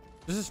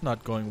 This is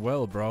not going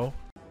well, bro.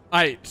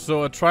 Alright,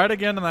 so I tried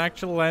again and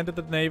actually landed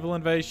the naval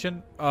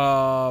invasion.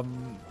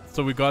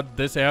 So we got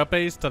this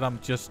airbase that I'm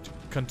just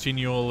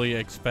continually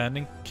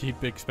expanding.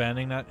 Keep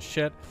expanding that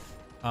shit.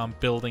 I'm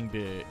building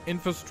the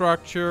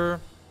infrastructure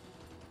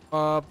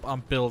up.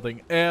 I'm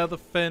building air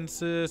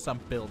defenses. I'm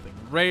building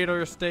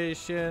radar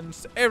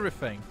stations.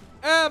 Everything.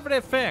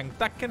 Everything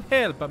that can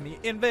help me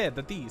invade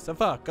these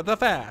fuck the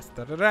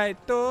faster, right?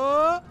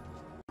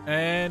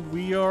 And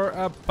we are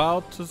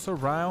about to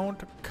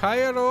surround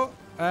Cairo.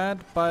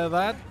 And by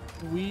that,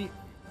 we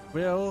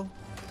will...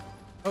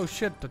 Oh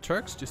shit, the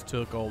Turks just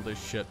took all this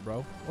shit,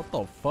 bro. What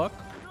the fuck?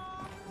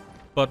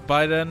 But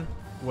by then,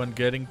 when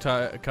getting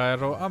to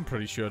Cairo, I'm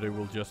pretty sure they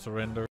will just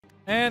surrender.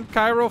 And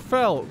Cairo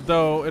fell,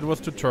 though it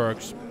was the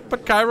Turks.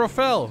 But Cairo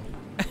fell.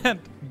 And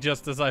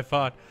just as I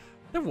thought,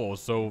 the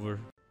war's over.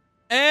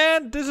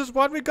 And this is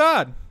what we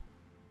got.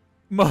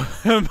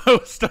 Most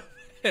of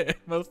it.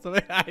 Most of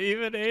it. I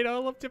even ate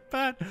all of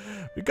Japan.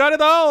 We got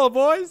it all,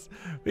 boys.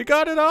 We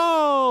got it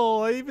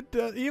all.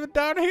 Even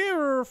down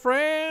here,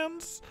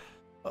 France.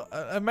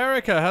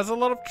 America has a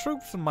lot of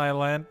troops in my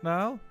land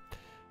now.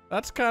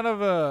 That's kind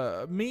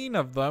of mean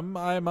of them,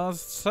 I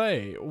must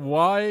say.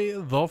 Why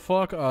the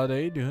fuck are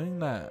they doing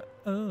that?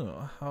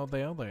 Oh, how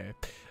dare they?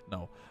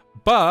 No.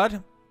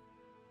 But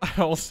I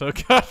also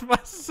got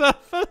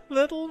myself a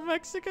little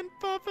Mexican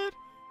puppet.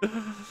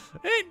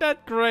 Ain't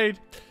that great?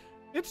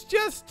 It's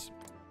just...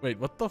 Wait,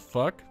 what the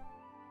fuck?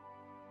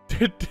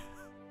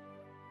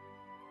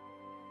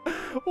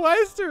 Why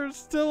is there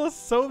still a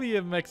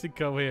Soviet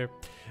Mexico here?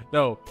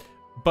 No.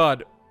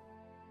 But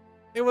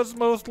it was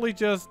mostly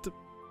just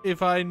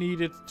if I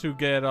needed to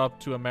get up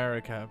to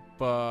America.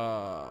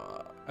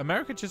 But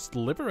America just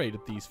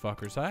liberated these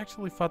fuckers. I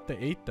actually thought they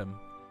ate them.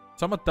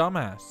 So I'm a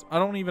dumbass. I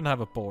don't even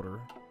have a border.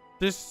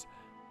 This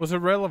was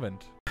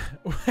irrelevant.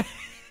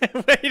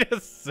 Wait a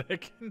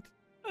second.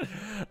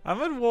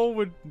 I'm at war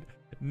with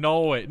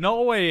Norway.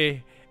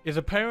 Norway is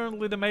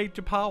apparently the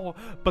major power.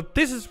 But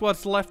this is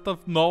what's left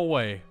of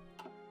Norway.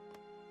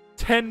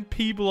 10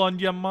 people on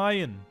Jan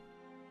Mayen.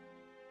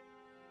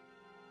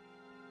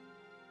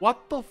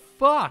 What the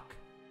fuck?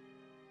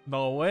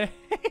 No way.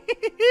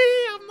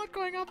 I'm not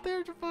going up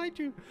there to fight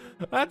you.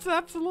 That's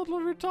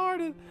absolutely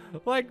retarded.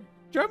 Like,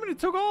 Germany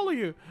took all of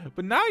you.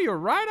 But now you're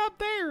right up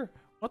there.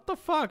 What the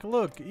fuck?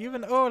 Look,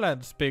 even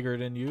Åland's bigger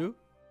than you.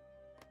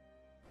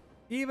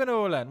 Even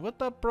Åland. What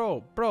the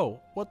bro? Bro,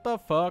 what the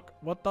fuck?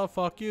 What the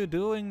fuck you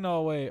doing,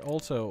 Norway?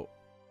 Also.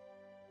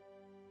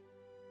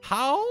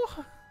 How?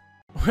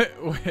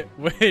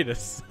 Wait a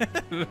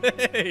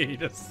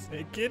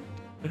second.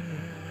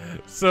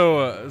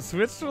 So,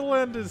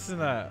 Switzerland is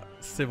in a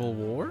civil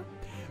war.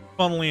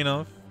 Funnily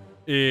enough,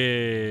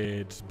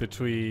 it's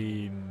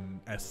between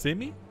a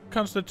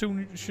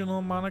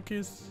semi-constitutional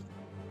monarchies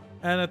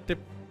and a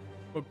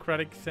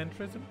democratic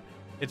centrism.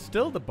 It's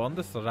still the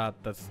Bundesrat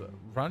that's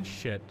run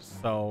shit,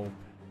 so...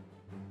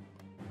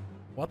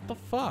 What the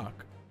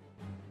fuck?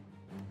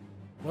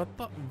 What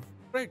the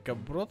frick,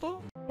 brother?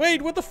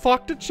 Wait, what the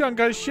fuck did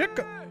Shanghai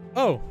Shek?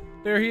 Oh,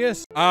 there he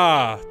is.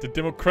 Ah, the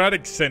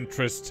democratic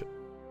centrist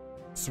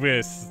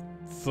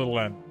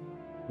Switzerland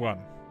won.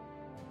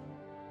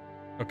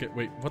 Okay,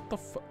 wait, what the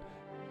fuck?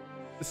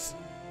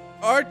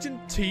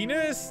 Argentina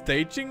is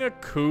staging a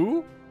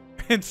coup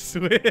in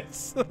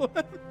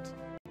Switzerland?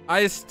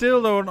 I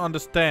still don't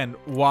understand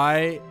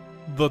why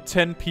the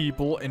 10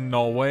 people in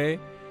Norway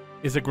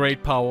is a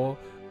great power,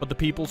 but the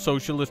People's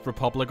Socialist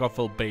Republic of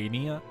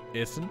Albania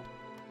isn't.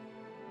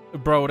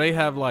 Bro, they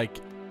have like...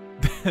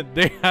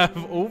 they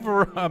have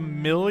over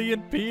 1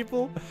 million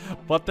people,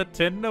 but the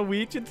 10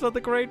 Norwegians are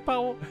the great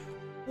power?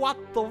 What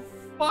the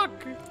fuck?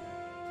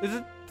 Is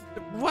it...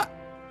 What?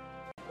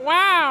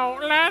 Wow,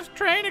 last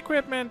train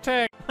equipment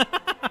tech.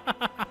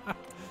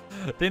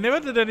 They never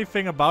did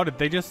anything about it.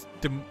 They just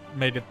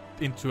made it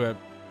into a...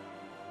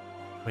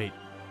 Wait,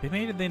 they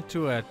made it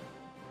into a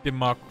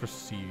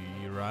democracy,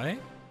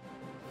 right?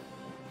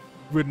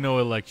 With no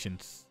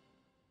elections.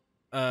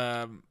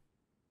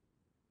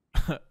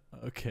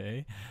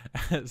 Okay.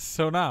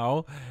 So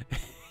now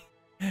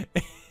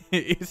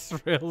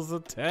Israel's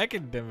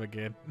attacking them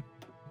again.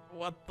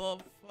 What the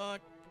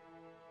fuck?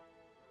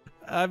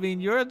 I mean,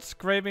 you're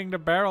scraping the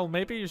barrel.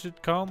 Maybe you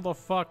should calm the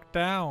fuck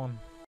down.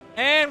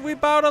 And we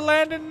about to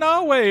land in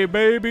Norway,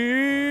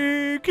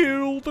 baby.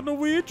 Kill the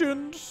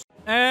Norwegians.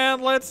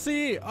 And let's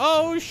see.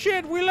 Oh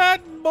shit, we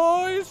landing,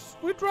 boys.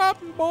 We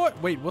dropping, boy.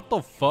 Wait, what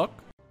the fuck?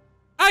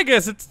 I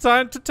guess it's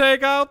time to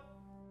take out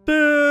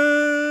the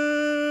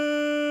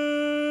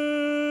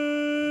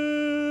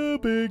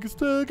biggest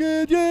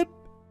target yet.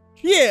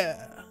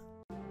 Yeah.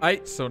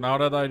 So now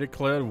that I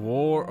declared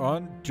war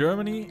on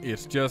Germany,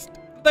 it's just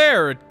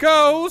there it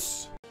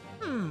goes.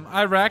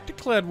 Iraq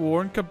declared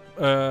war on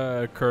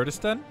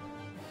Kurdistan.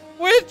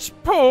 Which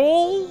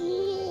pulls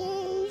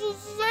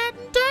that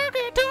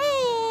target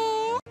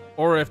too?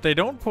 Or if they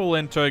don't pull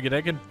in Turkey,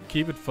 they can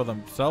keep it for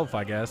themselves,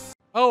 I guess.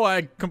 Oh,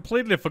 I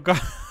completely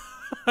forgot.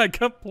 I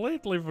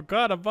completely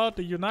forgot about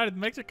the United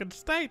Mexican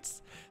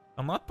States.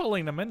 I'm not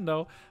pulling them in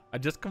though. I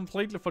just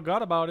completely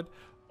forgot about it.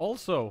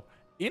 Also,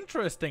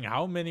 interesting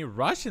how many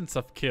Russians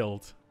I've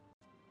killed.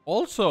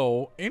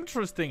 Also,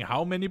 interesting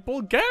how many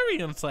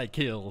Bulgarians I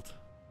killed.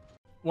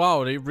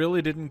 Wow, they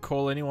really didn't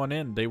call anyone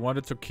in. They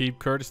wanted to keep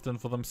Kurdistan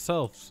for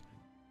themselves.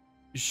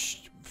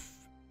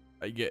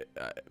 I get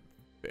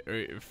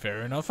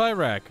fair enough,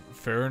 Iraq.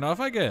 Fair enough,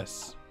 I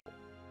guess.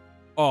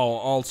 Oh,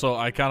 also,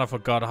 I kind of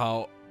forgot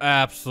how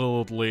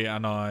absolutely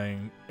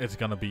annoying it's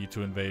gonna be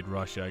to invade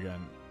Russia again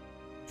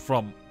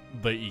from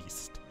the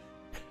east.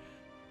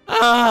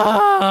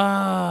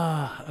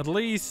 At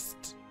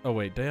least. Oh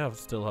wait, they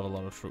still have a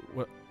lot of troops.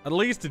 Well, at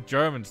least the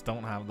Germans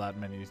don't have that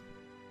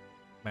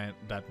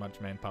much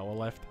manpower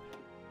left.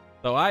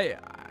 So I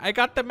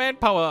got the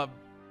manpower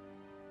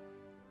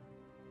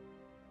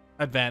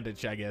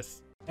advantage, I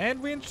guess.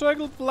 And we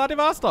encircled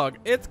Vladivostok.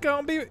 It's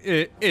gonna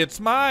be it's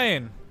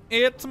mine.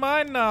 It's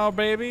mine now,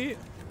 baby.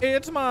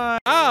 It's mine.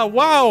 Ah,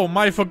 wow,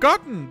 my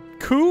forgotten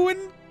coup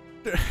in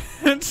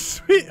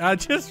Sweden. I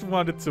just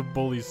wanted to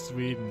bully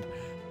Sweden.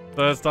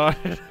 So I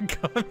started a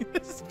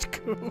communist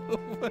coup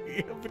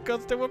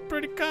because they were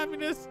pretty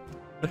communist.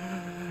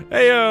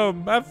 Hey,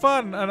 have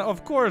fun. And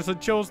of course, I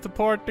chose the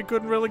part they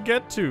couldn't really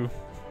get to.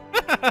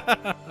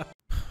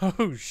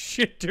 Oh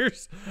shit,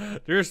 there's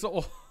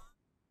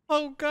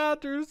oh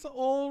god, there's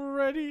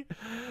already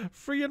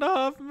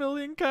 3.5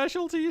 million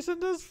casualties in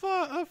this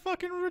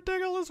fucking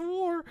ridiculous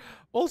war.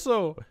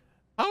 Also,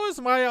 how is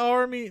my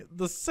army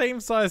the same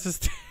size as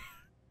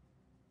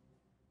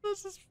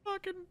this is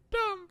fucking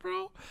dumb,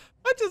 bro.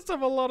 I just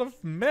have a lot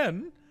of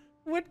men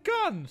with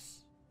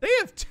guns. They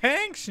have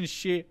tanks and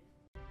shit.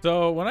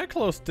 So when I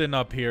closed in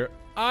up here,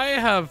 I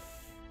have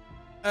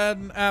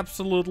an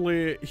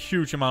absolutely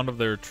huge amount of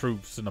their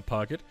troops in a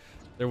pocket.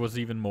 There was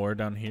even more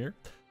down here.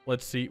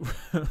 Let's see.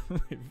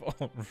 We've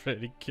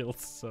already killed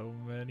so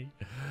many.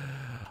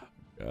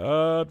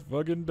 God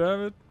fucking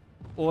damn it.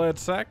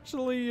 Let's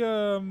actually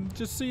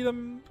just see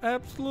them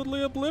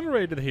absolutely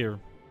obliterated here.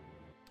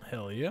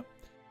 Hell yeah.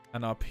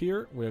 And up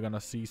here, we're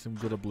gonna see some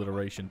good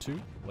obliteration too.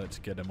 Let's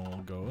get them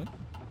all going.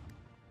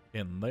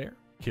 In there.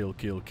 Kill,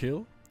 kill,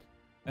 kill.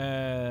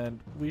 And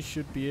we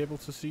should be able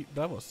to see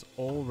that was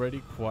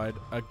already quite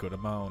a good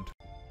amount.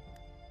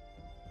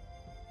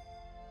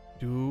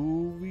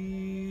 Do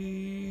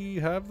we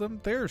have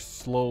them? They're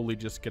slowly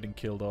just getting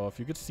killed off.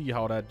 You can see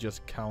how that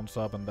just counts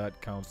up and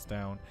that counts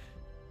down.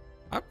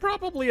 I'm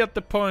probably at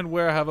the point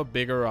where I have a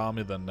bigger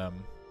army than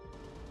them.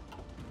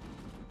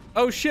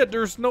 Oh shit,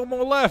 there's no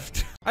more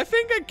left. I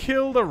think I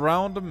killed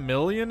around 1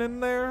 million in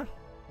there.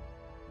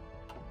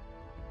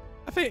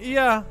 I think,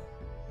 yeah.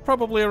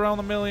 Probably around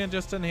 1 million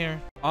just in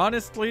here.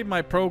 Honestly, my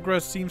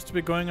progress seems to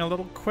be going a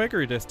little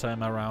quicker this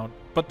time around.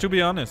 But to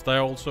be honest, I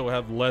also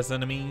have less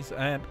enemies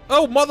and...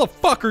 Oh,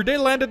 motherfucker! They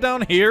landed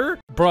down here?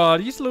 Bruh,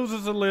 these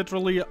losers are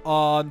literally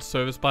on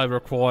service by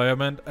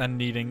requirement and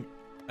needing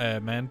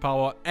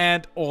manpower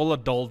and all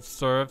adult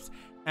serfs.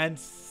 And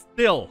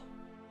still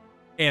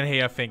in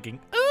here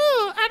thinking,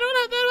 oh, I don't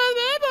have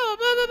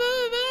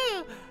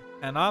that manpower.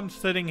 And I'm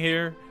sitting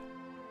here,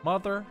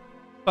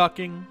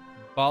 motherfucking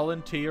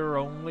volunteer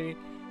only.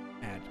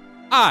 And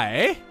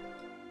I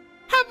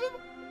have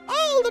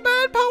all the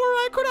manpower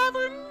I could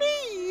ever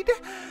need.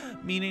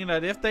 Meaning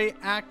that if they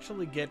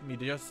actually get me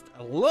just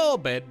a little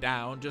bit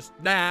down, just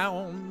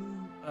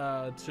down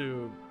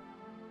to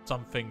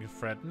something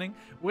threatening,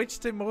 which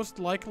they most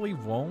likely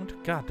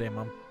won't. God damn,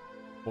 I'm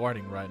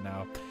boarding right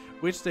now.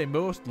 Which they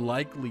most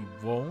likely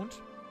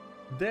won't.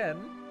 Then,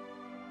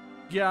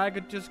 yeah, I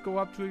could just go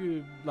up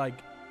to,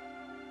 like...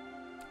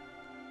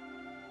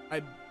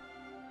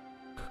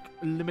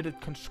 limited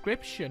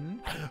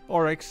conscription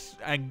or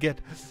and get,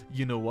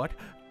 you know what,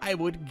 I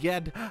would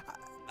get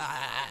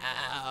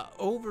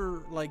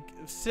over like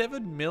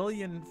 7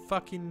 million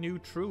fucking new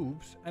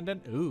troops, and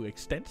then ooh,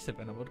 extensive,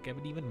 and I would get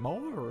it even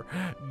more.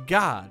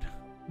 God,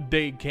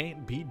 they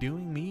can't be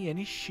doing me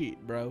any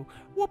shit, bro.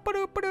 Yeah,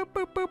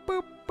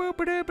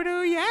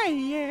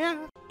 yeah.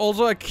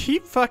 Also, I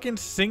keep fucking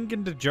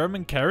sinking the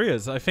German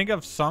carriers. I think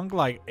I've sunk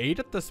like 8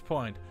 at this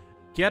point.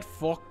 Get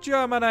fucked,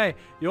 Germany.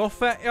 You're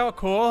fat, you're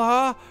cool,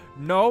 huh?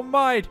 No,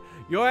 mate.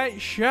 You ain't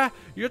shit.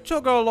 You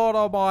took a lot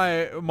of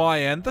my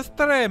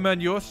industry,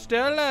 man. You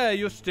still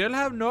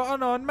have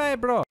nothing on me,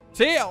 bro.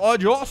 See,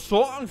 you're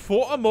sorting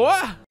for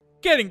more.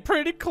 Getting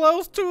pretty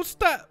close to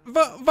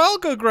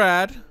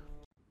Volgograd.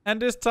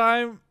 And this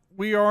time,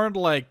 we aren't,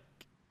 like,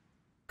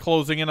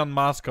 closing in on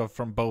Moscow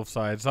from both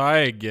sides.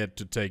 I get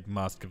to take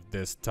Moscow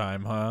this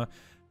time, huh?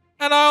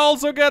 And I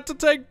also get to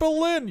take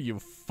Berlin, you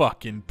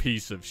fucking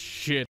piece of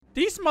shit.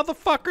 These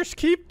motherfuckers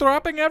keep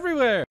dropping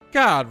everywhere.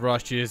 God,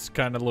 Russia is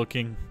kind of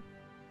looking...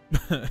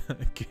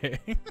 okay.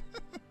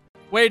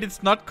 Wait,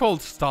 it's not called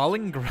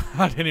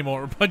Stalingrad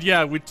anymore. But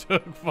yeah, we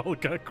took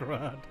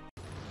Volgograd.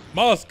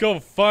 Moscow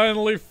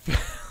finally...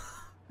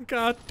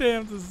 God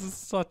damn, this is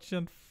such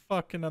a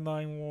fucking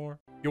annoying war.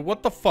 Yo,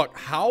 what the fuck?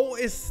 How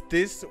is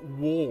this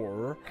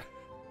war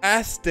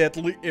as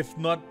deadly, if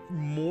not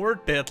more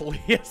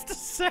deadly, as the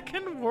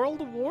Second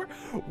World War?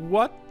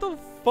 What the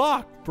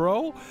fuck,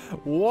 bro?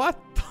 What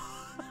the...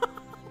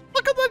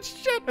 Look at that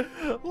shit!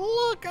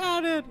 Look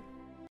at it!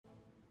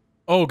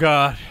 Oh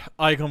god,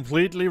 I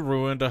completely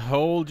ruined a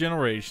whole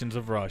generations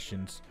of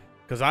Russians.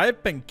 Because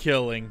I've been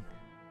killing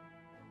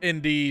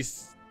in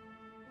these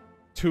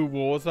 2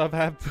 wars I've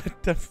had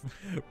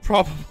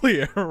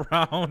probably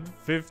around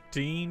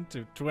 15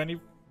 to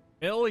 20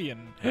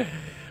 million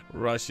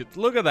Russians.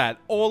 Look at that.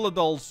 All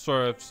adult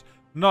serfs,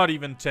 not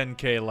even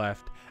 10k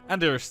left.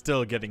 And they're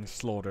still getting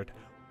slaughtered.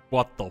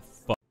 What the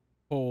fuck?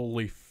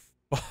 Holy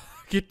fuck.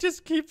 It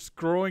just keeps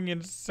growing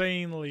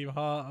insanely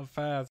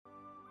fast.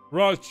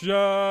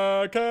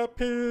 Russia,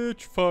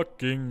 capiche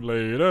fucking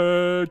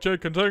lady.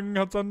 Chicken sing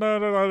has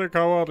another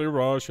cowardly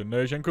Russian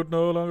nation could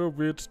no longer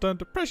withstand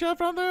the pressure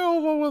from the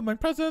overwhelming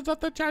presence of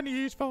the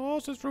Chinese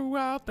forces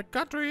throughout the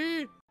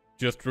country.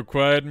 Just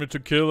required me to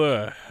kill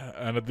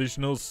an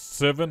additional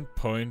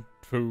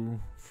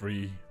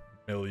 7.23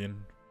 million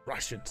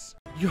Russians.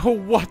 Yo,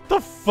 what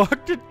the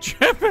fuck? The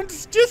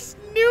Germans just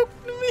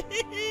nuked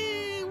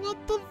me!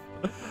 What the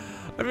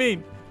I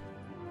mean,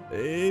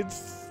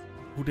 it's...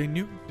 Oh, they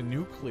nuked the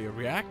nuclear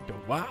reactor.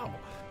 Wow.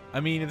 I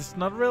mean, it's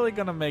not really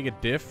gonna make a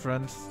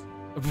difference.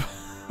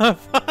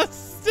 But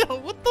still,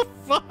 what the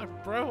fuck,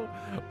 bro?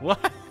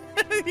 What?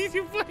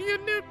 You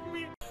nuked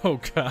me? Oh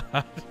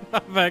god.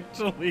 I've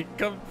actually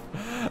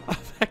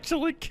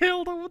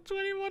killed over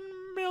 21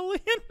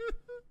 million.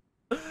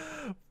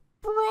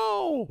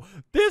 Bro,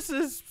 this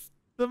is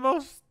the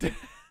most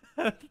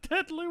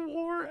deadly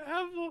war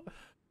ever.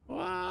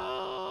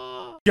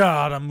 Wow.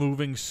 God, I'm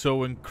moving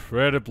so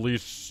incredibly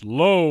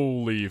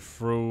slowly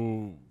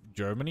through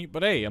Germany.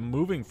 But hey, I'm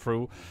moving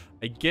through.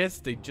 I guess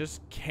they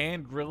just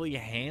can't really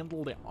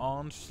handle the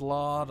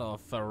onslaught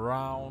of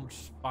around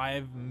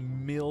 5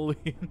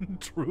 million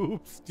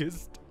troops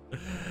just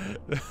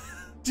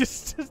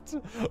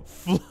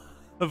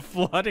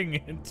flooding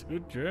into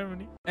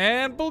Germany.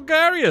 And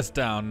Bulgaria's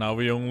down. Now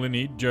we only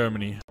need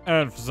Germany.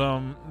 And for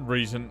some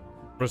reason,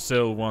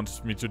 Brazil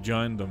wants me to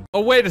join them.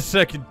 Oh, wait a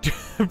second.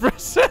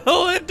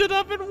 Brazil ended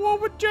up in war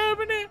with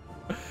Germany?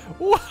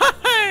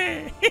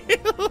 Why?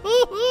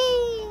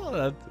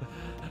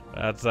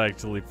 That's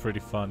actually pretty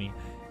funny.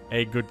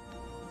 Hey, good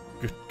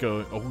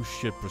going. Oh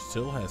shit,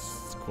 Brazil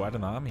has quite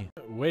an army.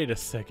 Wait a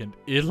second.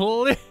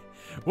 Italy?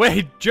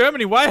 Wait,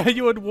 Germany, why are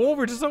you at war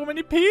with so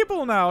many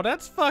people now?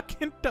 That's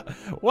fucking dumb.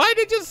 Why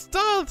did you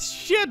start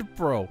shit,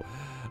 bro?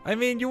 I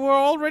mean, you were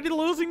already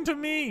losing to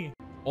me.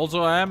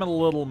 Also, I am a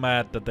little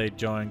mad that they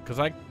joined, because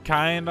I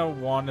kind of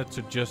wanted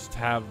to just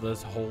have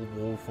this whole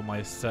war for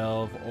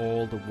myself,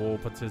 all the war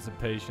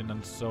participation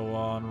and so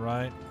on,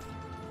 right?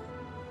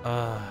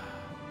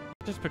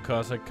 Just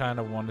because I kind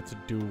of wanted to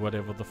do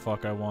whatever the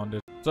fuck I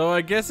wanted. So I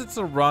guess it's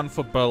a run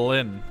for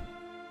Berlin.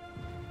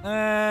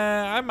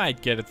 I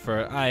might get it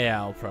first.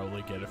 Yeah, I'll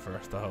probably get it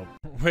first, I hope.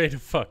 Wait a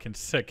fucking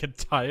second,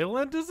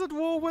 Thailand is at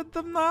war with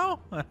them now?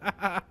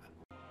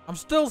 I'm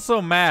still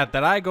so mad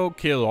that I go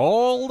kill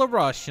all the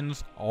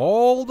Russians,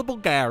 all the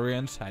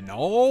Bulgarians, and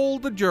all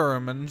the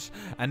Germans,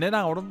 and then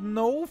out of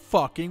no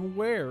fucking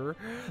where,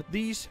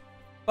 these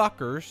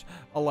fuckers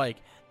are like,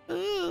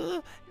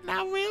 now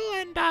we'll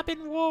end up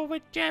in war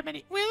with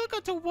Germany. We'll go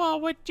to war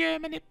with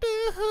Germany.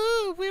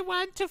 Boo-hoo, we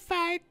want to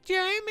fight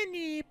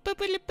Germany.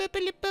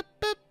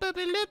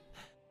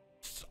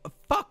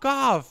 Fuck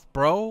off,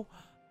 bro.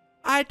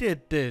 I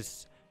did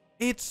this.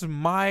 It's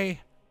my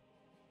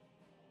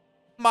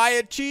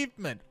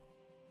achievement.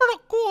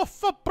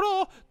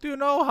 Bro, do you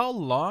know how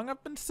long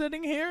I've been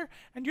sitting here?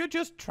 And you're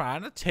just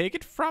trying to take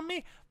it from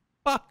me?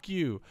 Fuck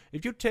you.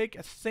 If you take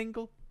a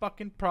single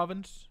fucking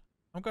province,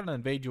 I'm gonna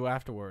invade you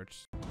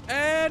afterwards.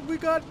 And we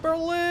got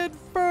Berlin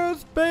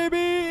first,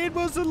 baby. It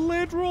was a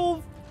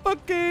literal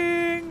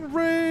fucking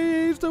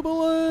race to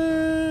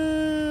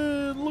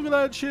Berlin. Look at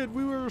that shit.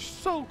 We were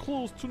so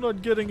close to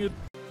not getting it.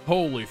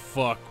 Holy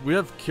fuck. We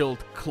have killed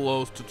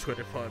close to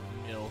 25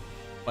 mil.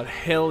 But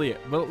hell yeah.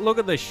 But look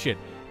at this shit.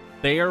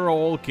 They are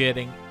all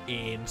getting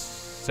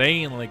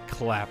insanely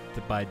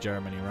clapped by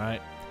Germany,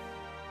 right?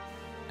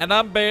 And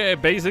I'm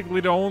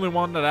basically the only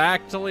one that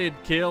actually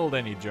had killed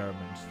any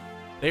Germans.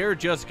 They're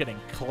just getting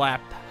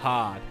clapped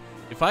hard.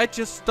 If I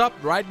just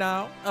stopped right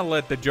now and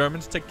let the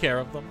Germans take care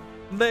of them,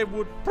 they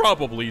would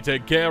probably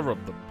take care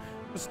of them.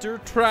 Because they're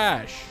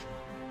trash.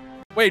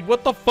 Wait,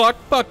 what the fuck?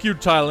 Fuck you,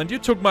 Thailand. You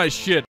took my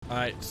shit.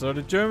 Alright, so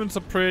the Germans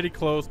are pretty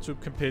close to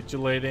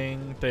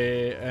capitulating.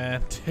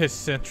 And the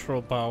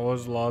Central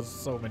Powers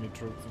lost so many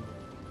troops.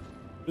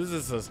 This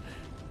is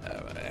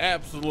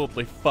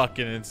absolutely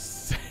fucking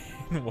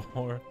insane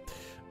war.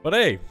 But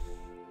hey,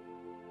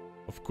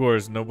 Of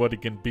course, nobody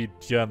can beat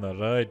Gianna,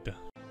 right?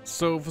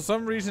 So for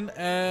some reason,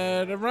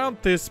 at around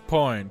this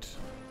point,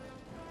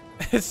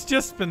 it's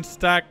just been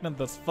stagnant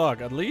as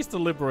fuck. At least it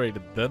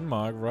liberated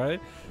Denmark, right?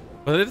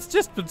 But it's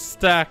just been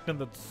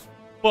stagnant as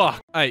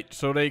fuck. Alright,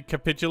 so they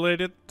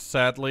capitulated.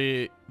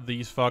 Sadly,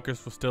 these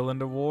fuckers were still in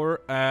the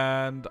war,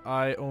 and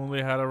I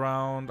only had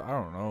around, I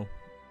don't know,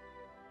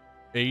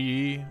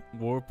 80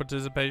 war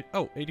participation.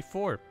 Oh,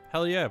 84.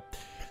 Hell yeah.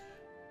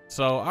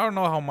 So I don't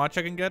know how much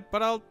I can get,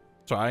 but I'll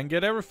try and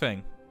get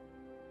everything.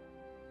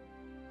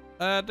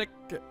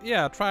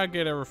 Yeah, try and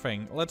get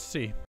everything. Let's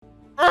see.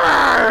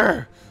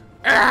 Why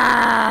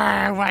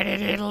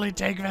did Italy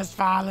take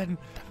Westfalen?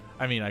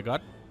 I mean, I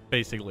got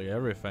basically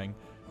everything.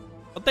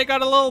 But they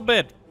got a little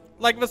bit.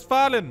 Like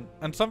Westfalen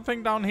and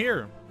something down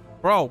here.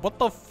 Bro, what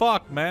the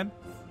fuck, man?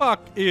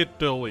 Fuck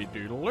Italy,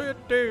 doodle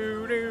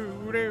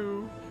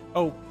doo.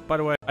 Oh, by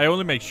the way, I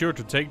only make sure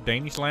to take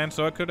Danish land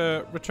so I could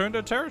return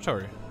their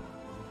territory.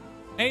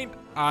 Ain't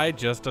I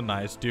just a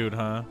nice dude,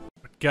 huh?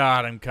 But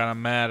God, I'm kind of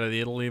mad at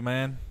Italy,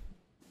 man.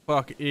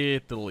 Fuck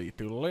Italy.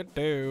 They were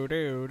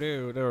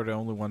the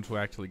only ones who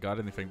actually got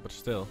anything, but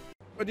still.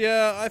 But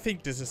yeah, I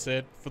think this is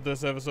it for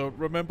this episode.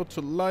 Remember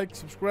to like,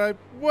 subscribe,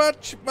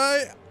 watch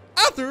my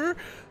other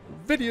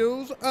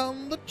videos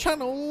on the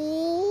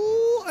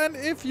channel. And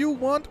if you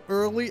want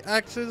early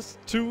access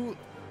to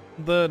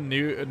the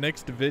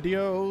next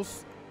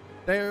videos,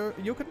 there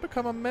you can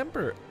become a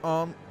member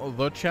on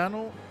the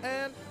channel,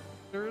 and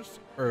there's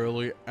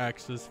early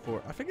access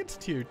for, I think it's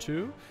tier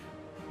 2,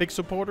 big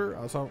supporter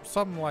or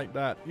something like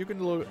that. You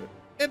can look,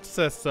 it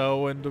says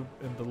so in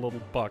the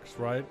little box,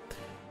 right?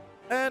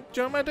 And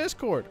join my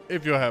Discord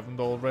if you haven't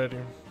already.